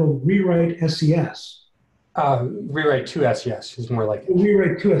is titled rewrite SES. Rewrite to SES is more like it.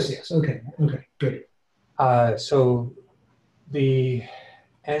 Rewrite to SES, okay, good. So the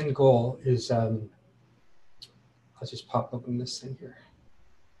end goal is, I'll just pop open this thing here.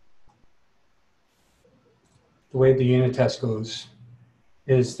 The way the unit test goes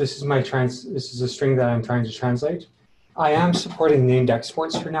is this is a string that I'm trying to translate. I am supporting named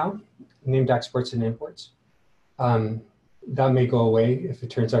exports for now, named exports and imports. That may go away if it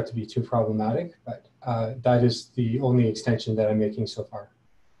turns out to be too problematic, but that is the only extension that I'm making so far.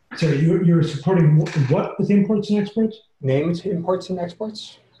 So you're supporting what with imports and exports? Named imports and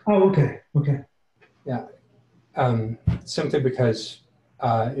exports. Oh, okay. Yeah, simply because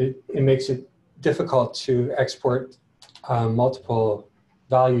it makes it difficult to export multiple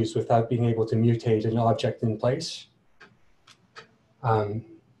values without being able to mutate an object in place. In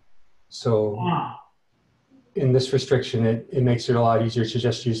this restriction, it makes it a lot easier to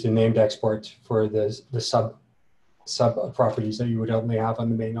just use the named export for the sub properties that you would only have on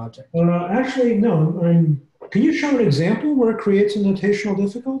the main object. Actually, no. Can you show an example where it creates a notational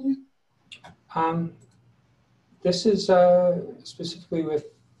difficulty? this is specifically with,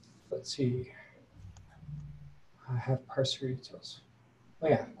 let's see, I have parser utils. Oh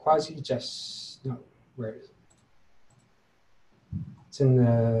yeah, quasi-Jessie, no, where is it? It's in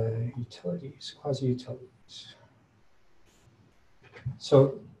the utilities, quasi-utilities.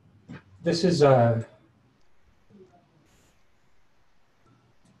 So this is, oh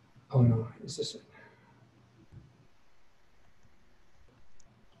no, is this it?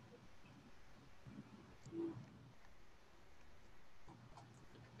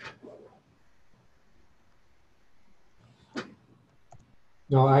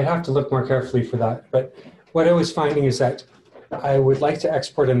 No, I'd have to look more carefully for that. But what I was finding is that I would like to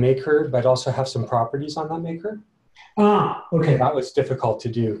export a maker, but also have some properties on that maker. Ah, okay. And that was difficult to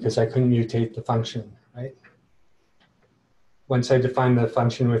do because I couldn't mutate the function, right? Once I defined the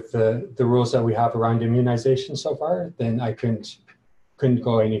function with the rules that we have around immunization so far, then I couldn't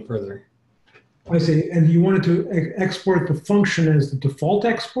go any further. I see. And you wanted to export the function as the default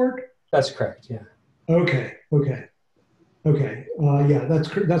export? That's correct, yeah. Okay, okay. Okay, yeah, that's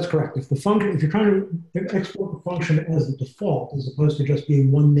correct. If you're trying to export the function as the default, as opposed to just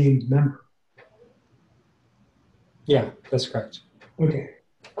being one named member. Yeah, that's correct. Okay.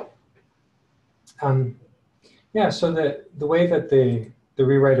 Yeah, so the way that the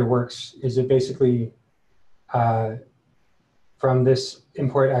rewriter works is it basically, from this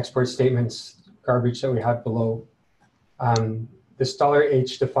import export statements garbage that we have below, this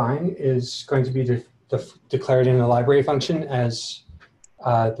 $h define is going to be declared in a library function as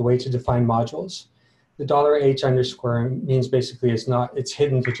the way to define modules. The $h underscore means basically it's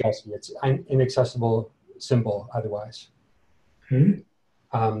hidden to Jessie. It's an inaccessible symbol otherwise.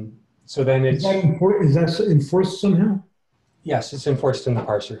 So then it's... Is that enforced somehow? Yes, it's enforced in the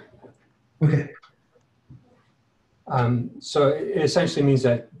parser. Okay. So it essentially means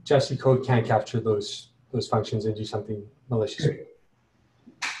that Jessie code can't capture those functions and do something malicious.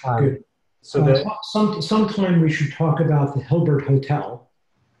 Good. So that sometime we should talk about the Hilbert Hotel,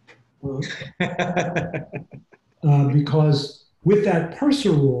 because with that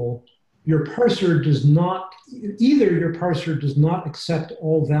parser rule, your parser does not accept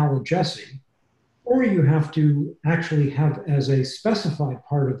all valid Jessie, or you have to actually have as a specified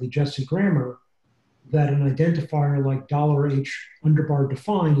part of the Jessie grammar that an identifier like $h underbar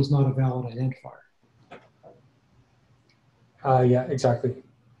define is not a valid identifier. Yeah, exactly.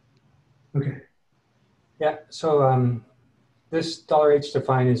 Okay. Yeah, so this $h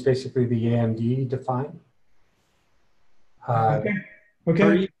define is basically the AMD define. Okay.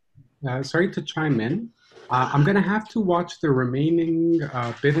 Okay. Sorry to chime in. I'm going to have to watch the remaining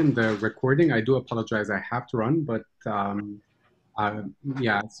bit in the recording. I do apologize. I have to run, but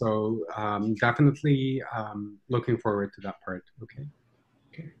yeah, so definitely looking forward to that part. Okay.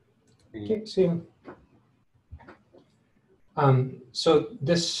 Okay, see you. So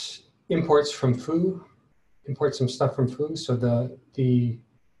this imports from foo, imports some stuff from foo. So the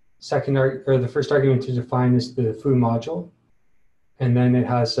first argument to define is the foo module. And then it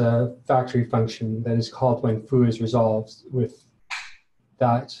has a factory function that is called when foo is resolved with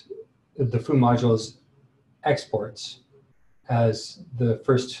that, the foo module's exports as the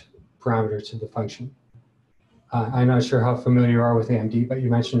first parameter to the function. I'm not sure how familiar you are with AMD, but you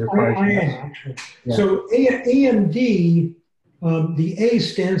mentioned your card. I am, actually. Yeah. So AMD, the A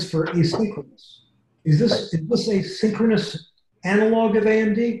stands for asynchronous. Is this a synchronous analog of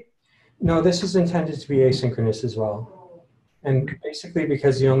AMD? No, this is intended to be asynchronous as well. And basically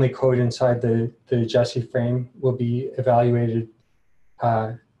because the only code inside the Jessie frame will be evaluated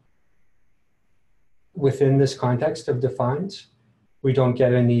within this context of defines, we don't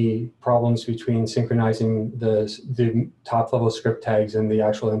get any problems between synchronizing the top level script tags and the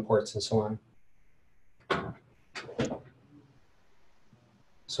actual imports and so on.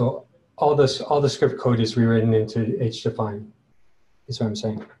 So all the script code is rewritten into hdefine, is what I'm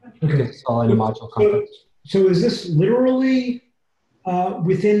saying. Okay. It's all in a module context. So is this literally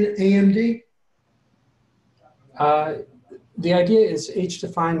within AMD? The idea is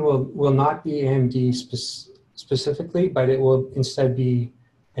hdefine will not be AMD specifically, but it will instead be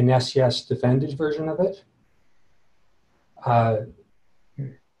an SES defended version of it.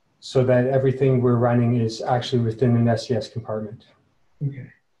 So that everything we're running is actually within an SES compartment.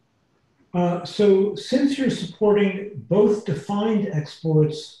 Okay. So since you're supporting both defined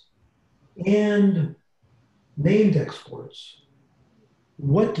exports and named exports,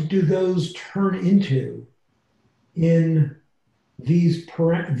 what do those turn into in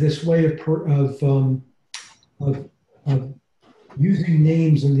this way of using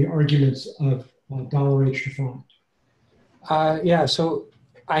names in the arguments of $h defined? Yeah, so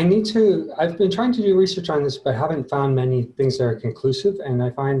I've been trying to do research on this, but haven't found many things that are conclusive. And I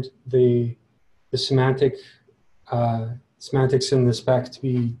find the semantics in the spec to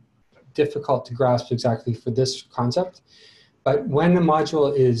be difficult to grasp exactly for this concept. But when the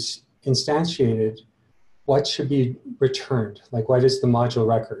module is instantiated, what should be returned? Like, what is the module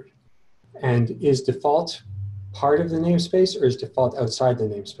record? And is default part of the namespace, or is default outside the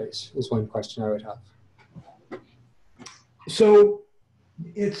namespace, is one question I would have. So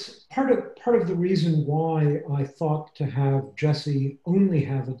it's part of the reason why I thought to have Jessie only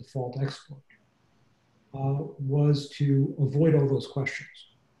have a default export was to avoid all those questions.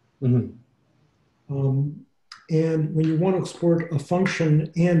 Mm-hmm. And when you want to export a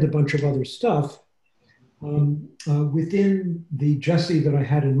function and a bunch of other stuff, within the Jessie that I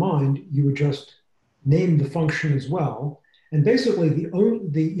had in mind, you would just name the function as well. And basically,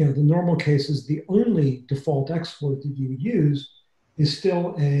 the normal case is the only default export that you would use is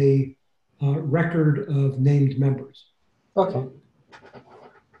still a record of named members. Okay.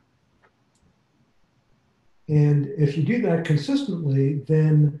 And if you do that consistently,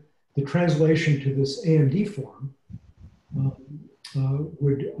 then the translation to this AMD form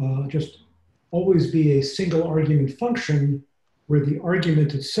would just always be a single argument function where the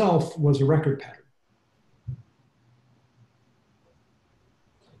argument itself was a record pattern.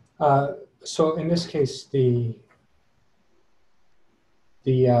 So in this case, the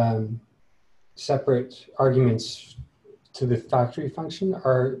separate arguments to the factory function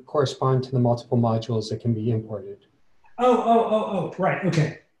correspond to the multiple modules that can be imported. Oh, right,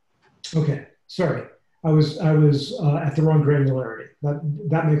 okay. Okay, sorry. I was at the wrong granularity.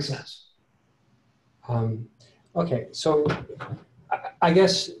 That makes sense. Okay, so I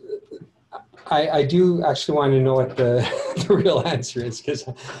guess I do actually want to know what the real answer is, because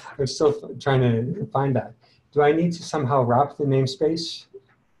I'm still trying to find that. Do I need to somehow wrap the namespace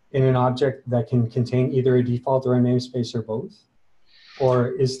in an object that can contain either a default or a namespace or both?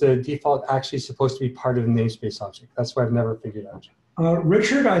 Or is the default actually supposed to be part of the namespace object? That's what I've never figured out.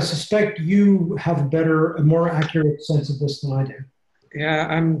 Richard, I suspect you have a more accurate sense of this than I do. Yeah,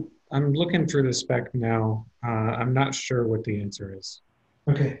 I'm looking through the spec now. I'm not sure what the answer is.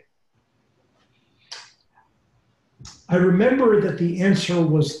 Okay. I remember that the answer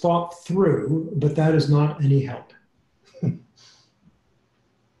was thought through, but that is not any help.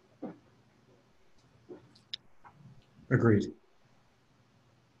 Agreed.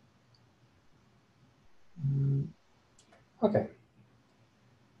 Okay.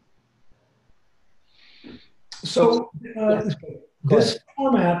 So this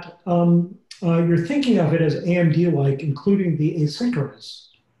format, you're thinking of it as AMD-like, including the asynchronous.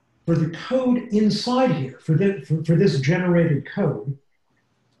 For the code inside here, for this generated code,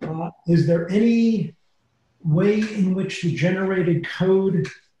 is there any way in which the generated code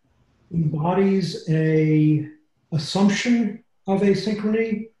embodies a assumption of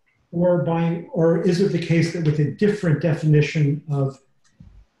asynchrony, or is it the case that with a different definition of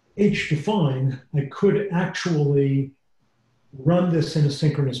hdefine, I could actually run this in a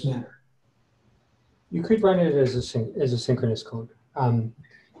synchronous manner? You could run it as a synchronous code.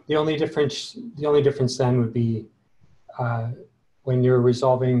 The only difference then would be when you're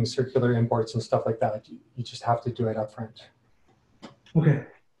resolving circular imports and stuff like that, you just have to do it up front. Okay.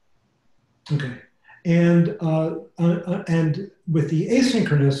 Okay. And with the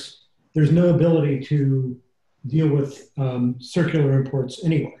asynchronous, there's no ability to deal with circular imports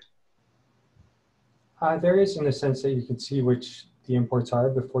anyway. There is, in the sense that you can see which the imports are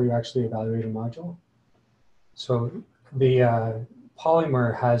before you actually evaluate a module. So the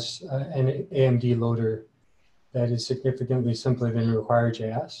Polymer has an AMD loader that is significantly simpler than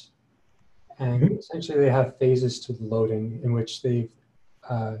Require.js. And essentially they have phases to the loading in which they've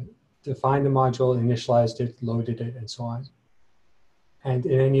defined the module, initialized it, loaded it, and so on. And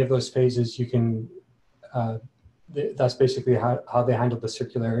in any of those phases, you can, that's basically how they handle the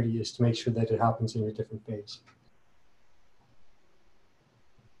circularity, is to make sure that it happens in a different phase.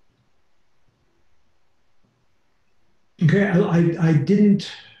 Okay, I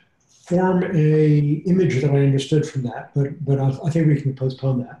didn't form a image that I understood from that, but I think we can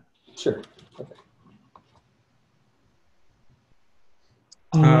postpone that. Sure. Okay.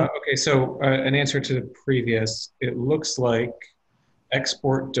 Okay, so an answer to the previous, it looks like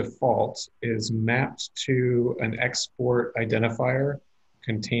export default is mapped to an export identifier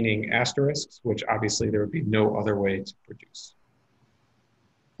containing asterisks, which obviously there would be no other way to produce.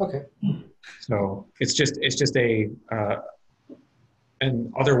 Okay. So it's just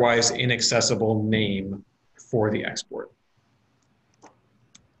an otherwise inaccessible name for the export.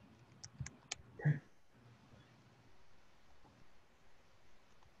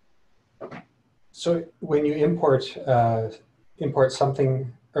 So when you import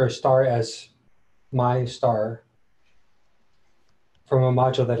something or star as my star from a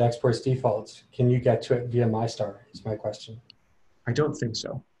module that exports defaults, can you get to it via my star? Is my question. I don't think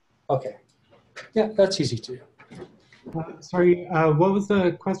so. Okay. Yeah, that's easy to do. Sorry, what was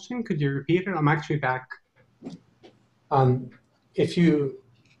the question? Could you repeat it? I'm actually back. If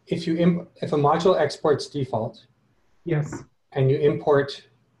a module exports default, Yes. and you import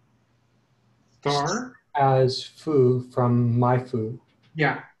Star as foo from my foo.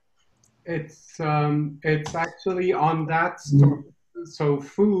 Yeah, it's actually on that star. So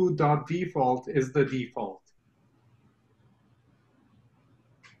foo.default is the default.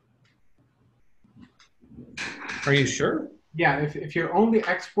 Are you sure? Yeah, if you're only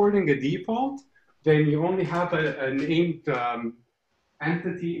exporting a default, then you only have a named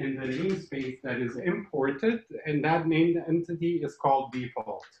entity in the namespace that is imported, and that named entity is called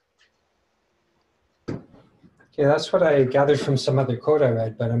default. Yeah, that's what I gathered from some other code I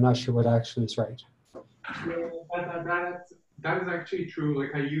read, but I'm not sure what actually is right. Yeah, that is actually true.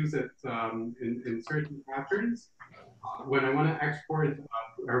 Like I use it in certain patterns. When I want to export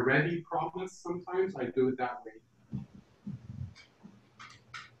a ready promise, sometimes I do it that way.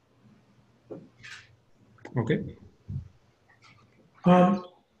 Okay.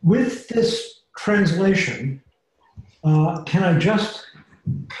 With this translation, can I just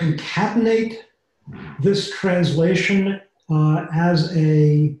concatenate this translation as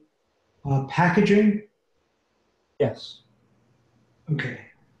a packaging? Yes. Okay.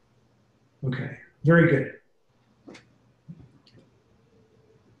 Okay. Very good.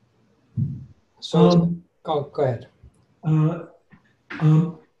 So, oh, go ahead.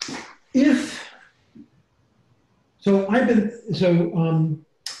 If so,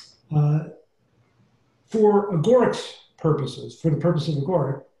 for Agoric's purposes, for the purpose of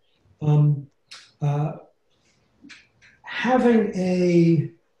Agoric, having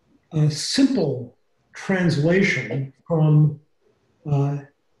a simple translation from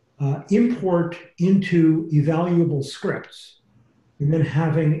import into evaluable scripts, and then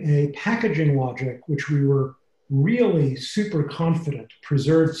having a packaging logic, which we were really super confident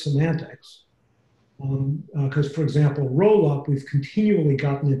preserved semantics. Because, for example, rollup, we've continually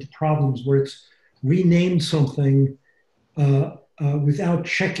gotten into problems where it's renamed something without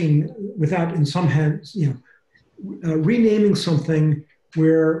checking, without in some hands, renaming something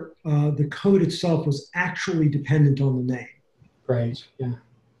where the code itself was actually dependent on the name. Right, yeah.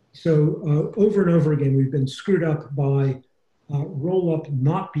 So over and over again, we've been screwed up by rollup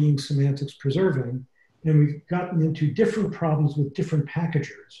not being semantics preserving, and we've gotten into different problems with different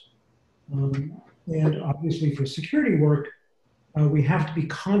packagers. And obviously for security work, we have to be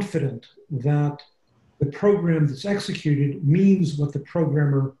confident that the program that's executed means what the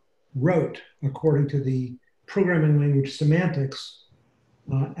programmer wrote according to the programming language semantics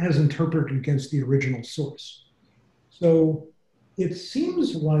as interpreted against the original source. So it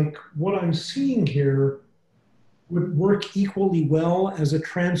seems like what I'm seeing here would work equally well as a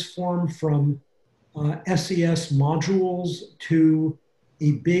transform from SES modules to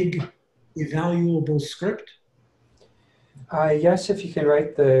a big evaluable script. Yes, if you can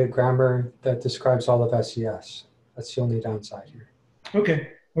write the grammar that describes all of SES. That's the only downside here.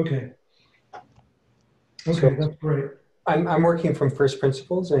 Okay, okay. Okay, So, that's great. I'm working from first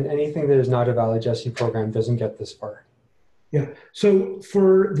principles, and anything that is not a valid Jessie program doesn't get this far. Yeah, so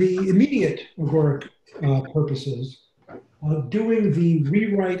for the immediate Agoric purposes, doing the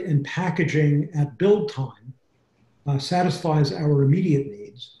rewrite and packaging at build time satisfies our immediate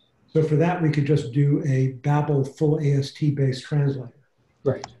needs. So for that, we could just do a Babel full AST-based translator.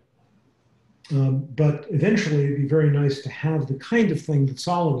 Right. But eventually, it'd be very nice to have the kind of thing that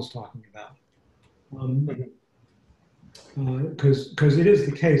Sala was talking about. Because it is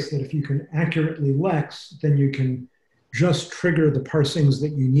the case that if you can accurately lex, then you can just trigger the parsings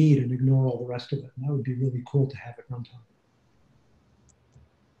that you need and ignore all the rest of it. And that would be really cool to have at runtime.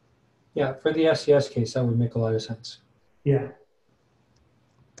 Yeah, for the SES case, that would make a lot of sense. Yeah.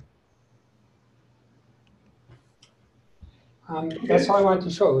 That's all I wanted to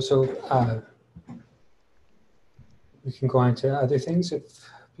show. So we can go on to other things if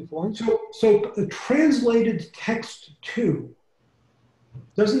people want. So translated text to,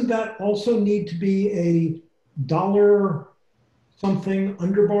 doesn't that also need to be a $ something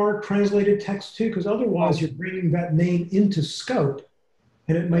underbar translated text to? Because otherwise you're bringing that name into scope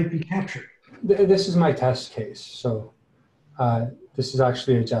and it might be captured. This is my test case. So this is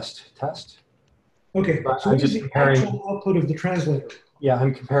actually a just test. Okay, so this is the actual output of the translator. Yeah,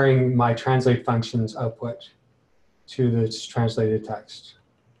 I'm comparing my translate function's output to this translated text.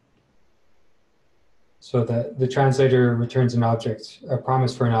 So that the translator returns an object, a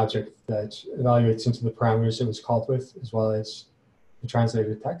promise for an object that evaluates into the parameters it was called with, as well as the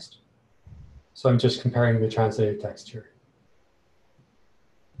translated text. So I'm just comparing the translated text here.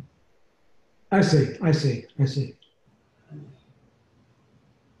 I see.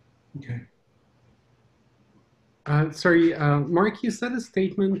 Okay. Sorry, Mark, you said a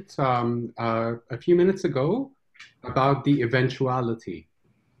statement a few minutes ago about the eventuality.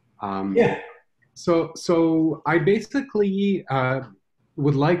 Yeah. So I basically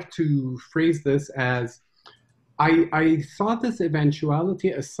would like to phrase this as I thought this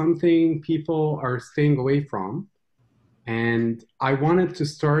eventuality as something people are staying away from, and I wanted to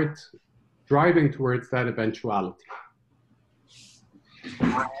start driving towards that eventuality.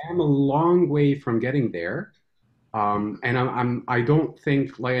 I am a long way from getting there. And I don't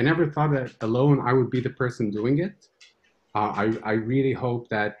think, like, I never thought that alone I would be the person doing it. I really hope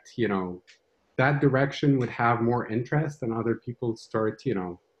that, you know, that direction would have more interest and other people start, you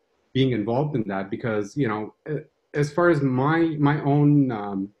know, being involved in that, because, you know, as far as my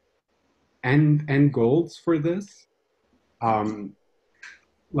own end goals for this,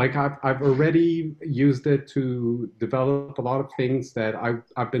 like I've already used it to develop a lot of things that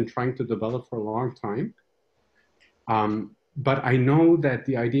I've been trying to develop for a long time. But I know that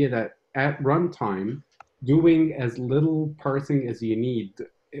the idea that at runtime, doing as little parsing as you need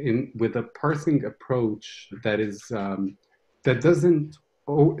with a parsing approach that is that doesn't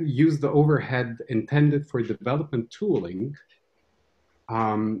use the overhead intended for development tooling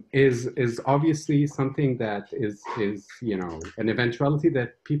is obviously something that is you know, an eventuality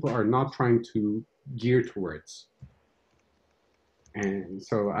that people are not trying to gear towards. And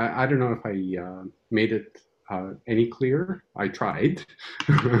so I don't know if I made it any clearer. I tried.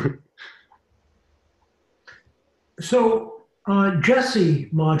 So Jessie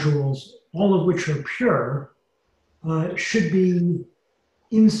modules, all of which are pure, should be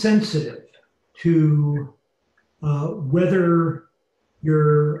insensitive to whether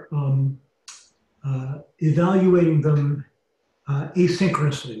you're evaluating them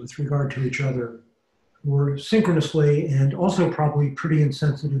asynchronously with regard to each other, or synchronously, and also probably pretty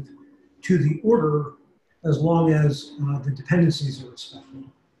insensitive to the order, as long as the dependencies are respected.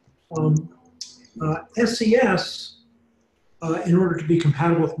 SES, in order to be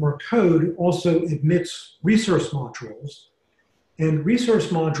compatible with more code, also admits resource modules. And resource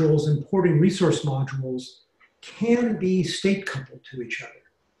modules, importing resource modules, can be state coupled to each other.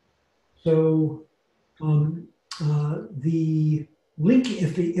 So the linking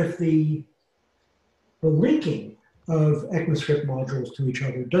of ECMAScript modules to each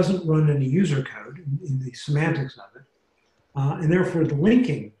other doesn't run any user code in the semantics of it, and therefore the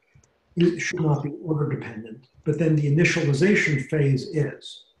linking should not be order dependent, but then the initialization phase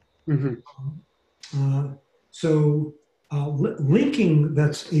is. Mm-hmm. Linking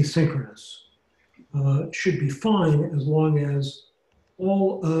that's asynchronous should be fine, as long as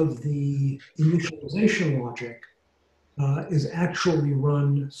all of the initialization logic is actually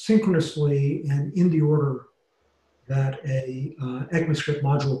run synchronously and in the order that a ECMAScript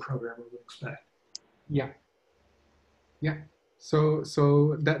module programmer would expect. Yeah. Yeah. So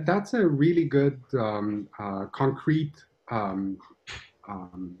that's a really good concrete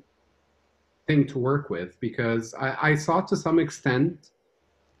thing to work with, because I saw to some extent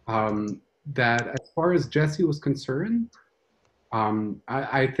that as far as Jessie was concerned,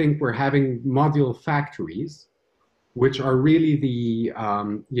 I think we're having module factories, which are really the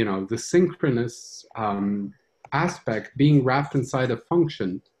you know, the synchronous aspect being wrapped inside a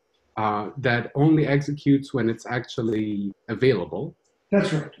function that only executes when it's actually available.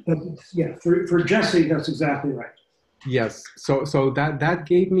 That's right. Yeah, for Jessie, that's exactly right. Yes. So that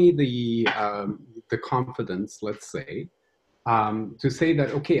gave me the confidence, let's say, to say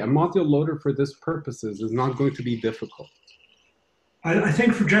that, okay, a module loader for this purposes is not going to be difficult. I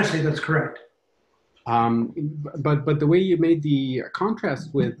think for Jessie, that's correct. But the way you made the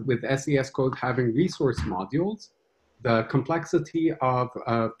contrast with SES code having resource modules, the complexity of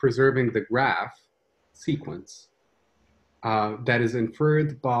preserving the graph sequence that is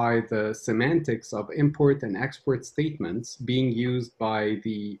inferred by the semantics of import and export statements being used by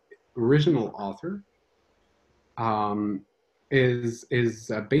the original author is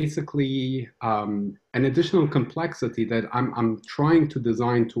basically an additional complexity that I'm trying to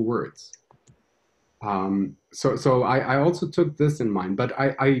design towards. So I also took this in mind, but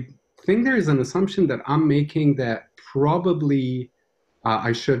I think there is an assumption that I'm making that probably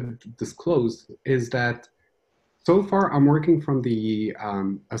I should disclose, is that so far I'm working from the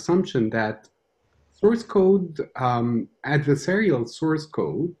assumption that source code, adversarial source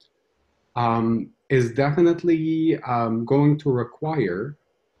code, is definitely going to require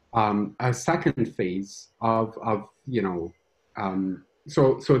a second phase of you know,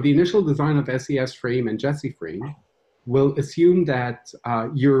 so the initial design of SES frame and Jessie frame will assume that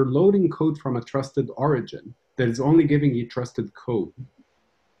you're loading code from a trusted origin that is only giving you trusted code.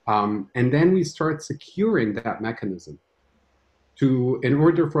 And then we start securing that mechanism in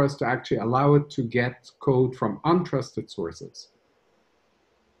order for us to actually allow it to get code from untrusted sources.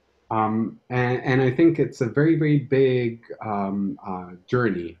 And I think it's a very, very big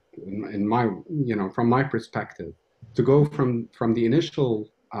journey in my, you know, from my perspective, to go from the initial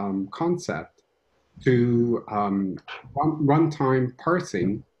concept to runtime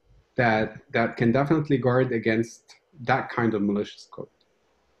parsing that can definitely guard against that kind of malicious code.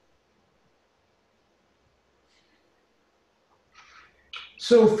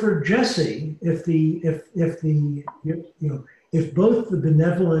 So for Jessie, if both the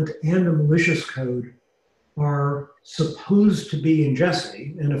benevolent and the malicious code are supposed to be in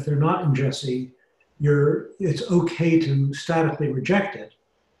Jessie, and if they're not in Jessie, it's okay to statically reject it,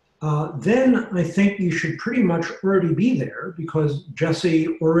 then I think you should pretty much already be there, because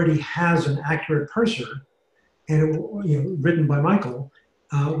Jessie already has an accurate parser, and written by Michael,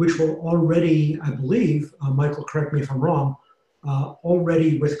 which will already, I believe, Michael, correct me if I'm wrong,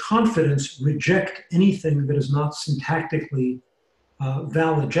 already with confidence reject anything that is not syntactically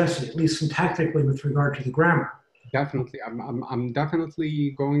valid Jessie, at least syntactically with regard to the grammar. Definitely, I'm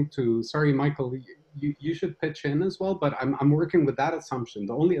definitely going to. Sorry, Michael, you should pitch in as well. But I'm working with that assumption.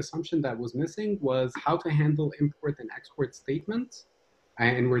 The only assumption that was missing was how to handle import and export statements,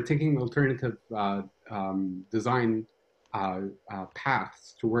 and we're taking alternative design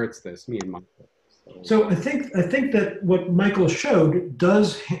paths towards this. Me and Michael. So I think that what Michael showed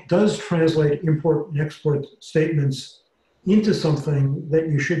does translate import and export statements into something that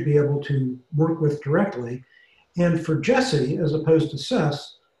you should be able to work with directly. And for Jessie, as opposed to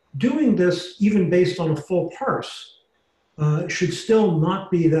SES, doing this even based on a full parse should still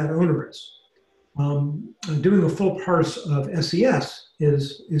not be that onerous. Doing a full parse of SES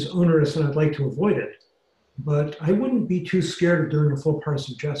is onerous, and I'd like to avoid it. But I wouldn't be too scared of doing a full parse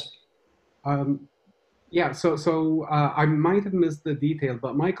of Jessie. Yeah, so I might have missed the detail,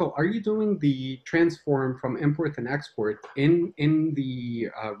 but Michael, are you doing the transform from import and export in the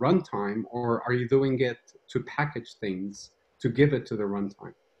runtime, or are you doing it to package things to give it to the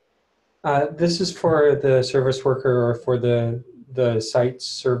runtime? This is for the service worker, or for the site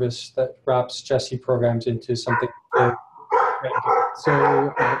service that wraps Jessie programs into something.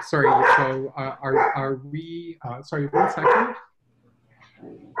 So sorry. So are we? Sorry, 1 second.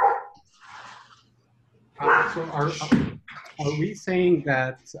 So are we saying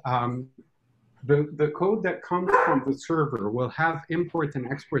that the code that comes from the server will have import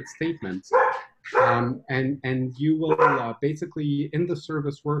and export statements, and you will basically in the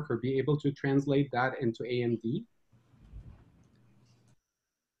service worker be able to translate that into AMD?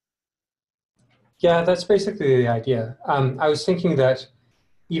 Yeah, that's basically the idea. I was thinking that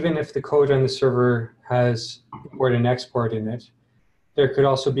even if the code on the server has import and export in it, there could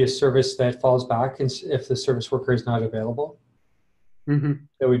also be a service that falls back if the service worker is not available. Mm-hmm.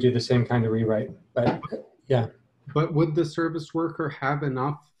 That would do the same kind of rewrite, but yeah. But would the service worker have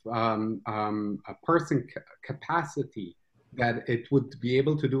enough parsing capacity that it would be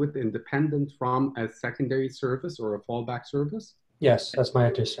able to do it independent from a secondary service or a fallback service? Yes, that's my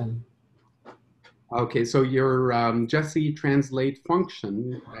understanding. Okay, so your Jessie translate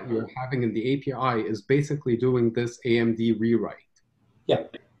function that you're having in the API is basically doing this AMD rewrite. Yeah.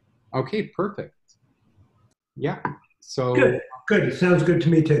 Okay, perfect. Yeah. So good. It sounds good to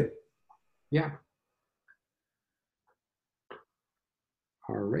me too. Yeah.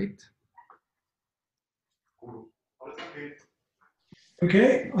 All right.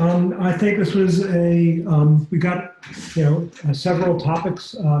 Okay. I think this was we got several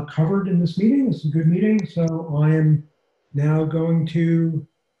topics covered in this meeting. This is a good meeting. So I am now going to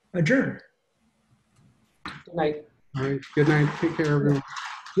adjourn. Good night. All right. Good night. Take care, everyone.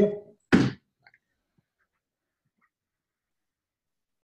 Yep.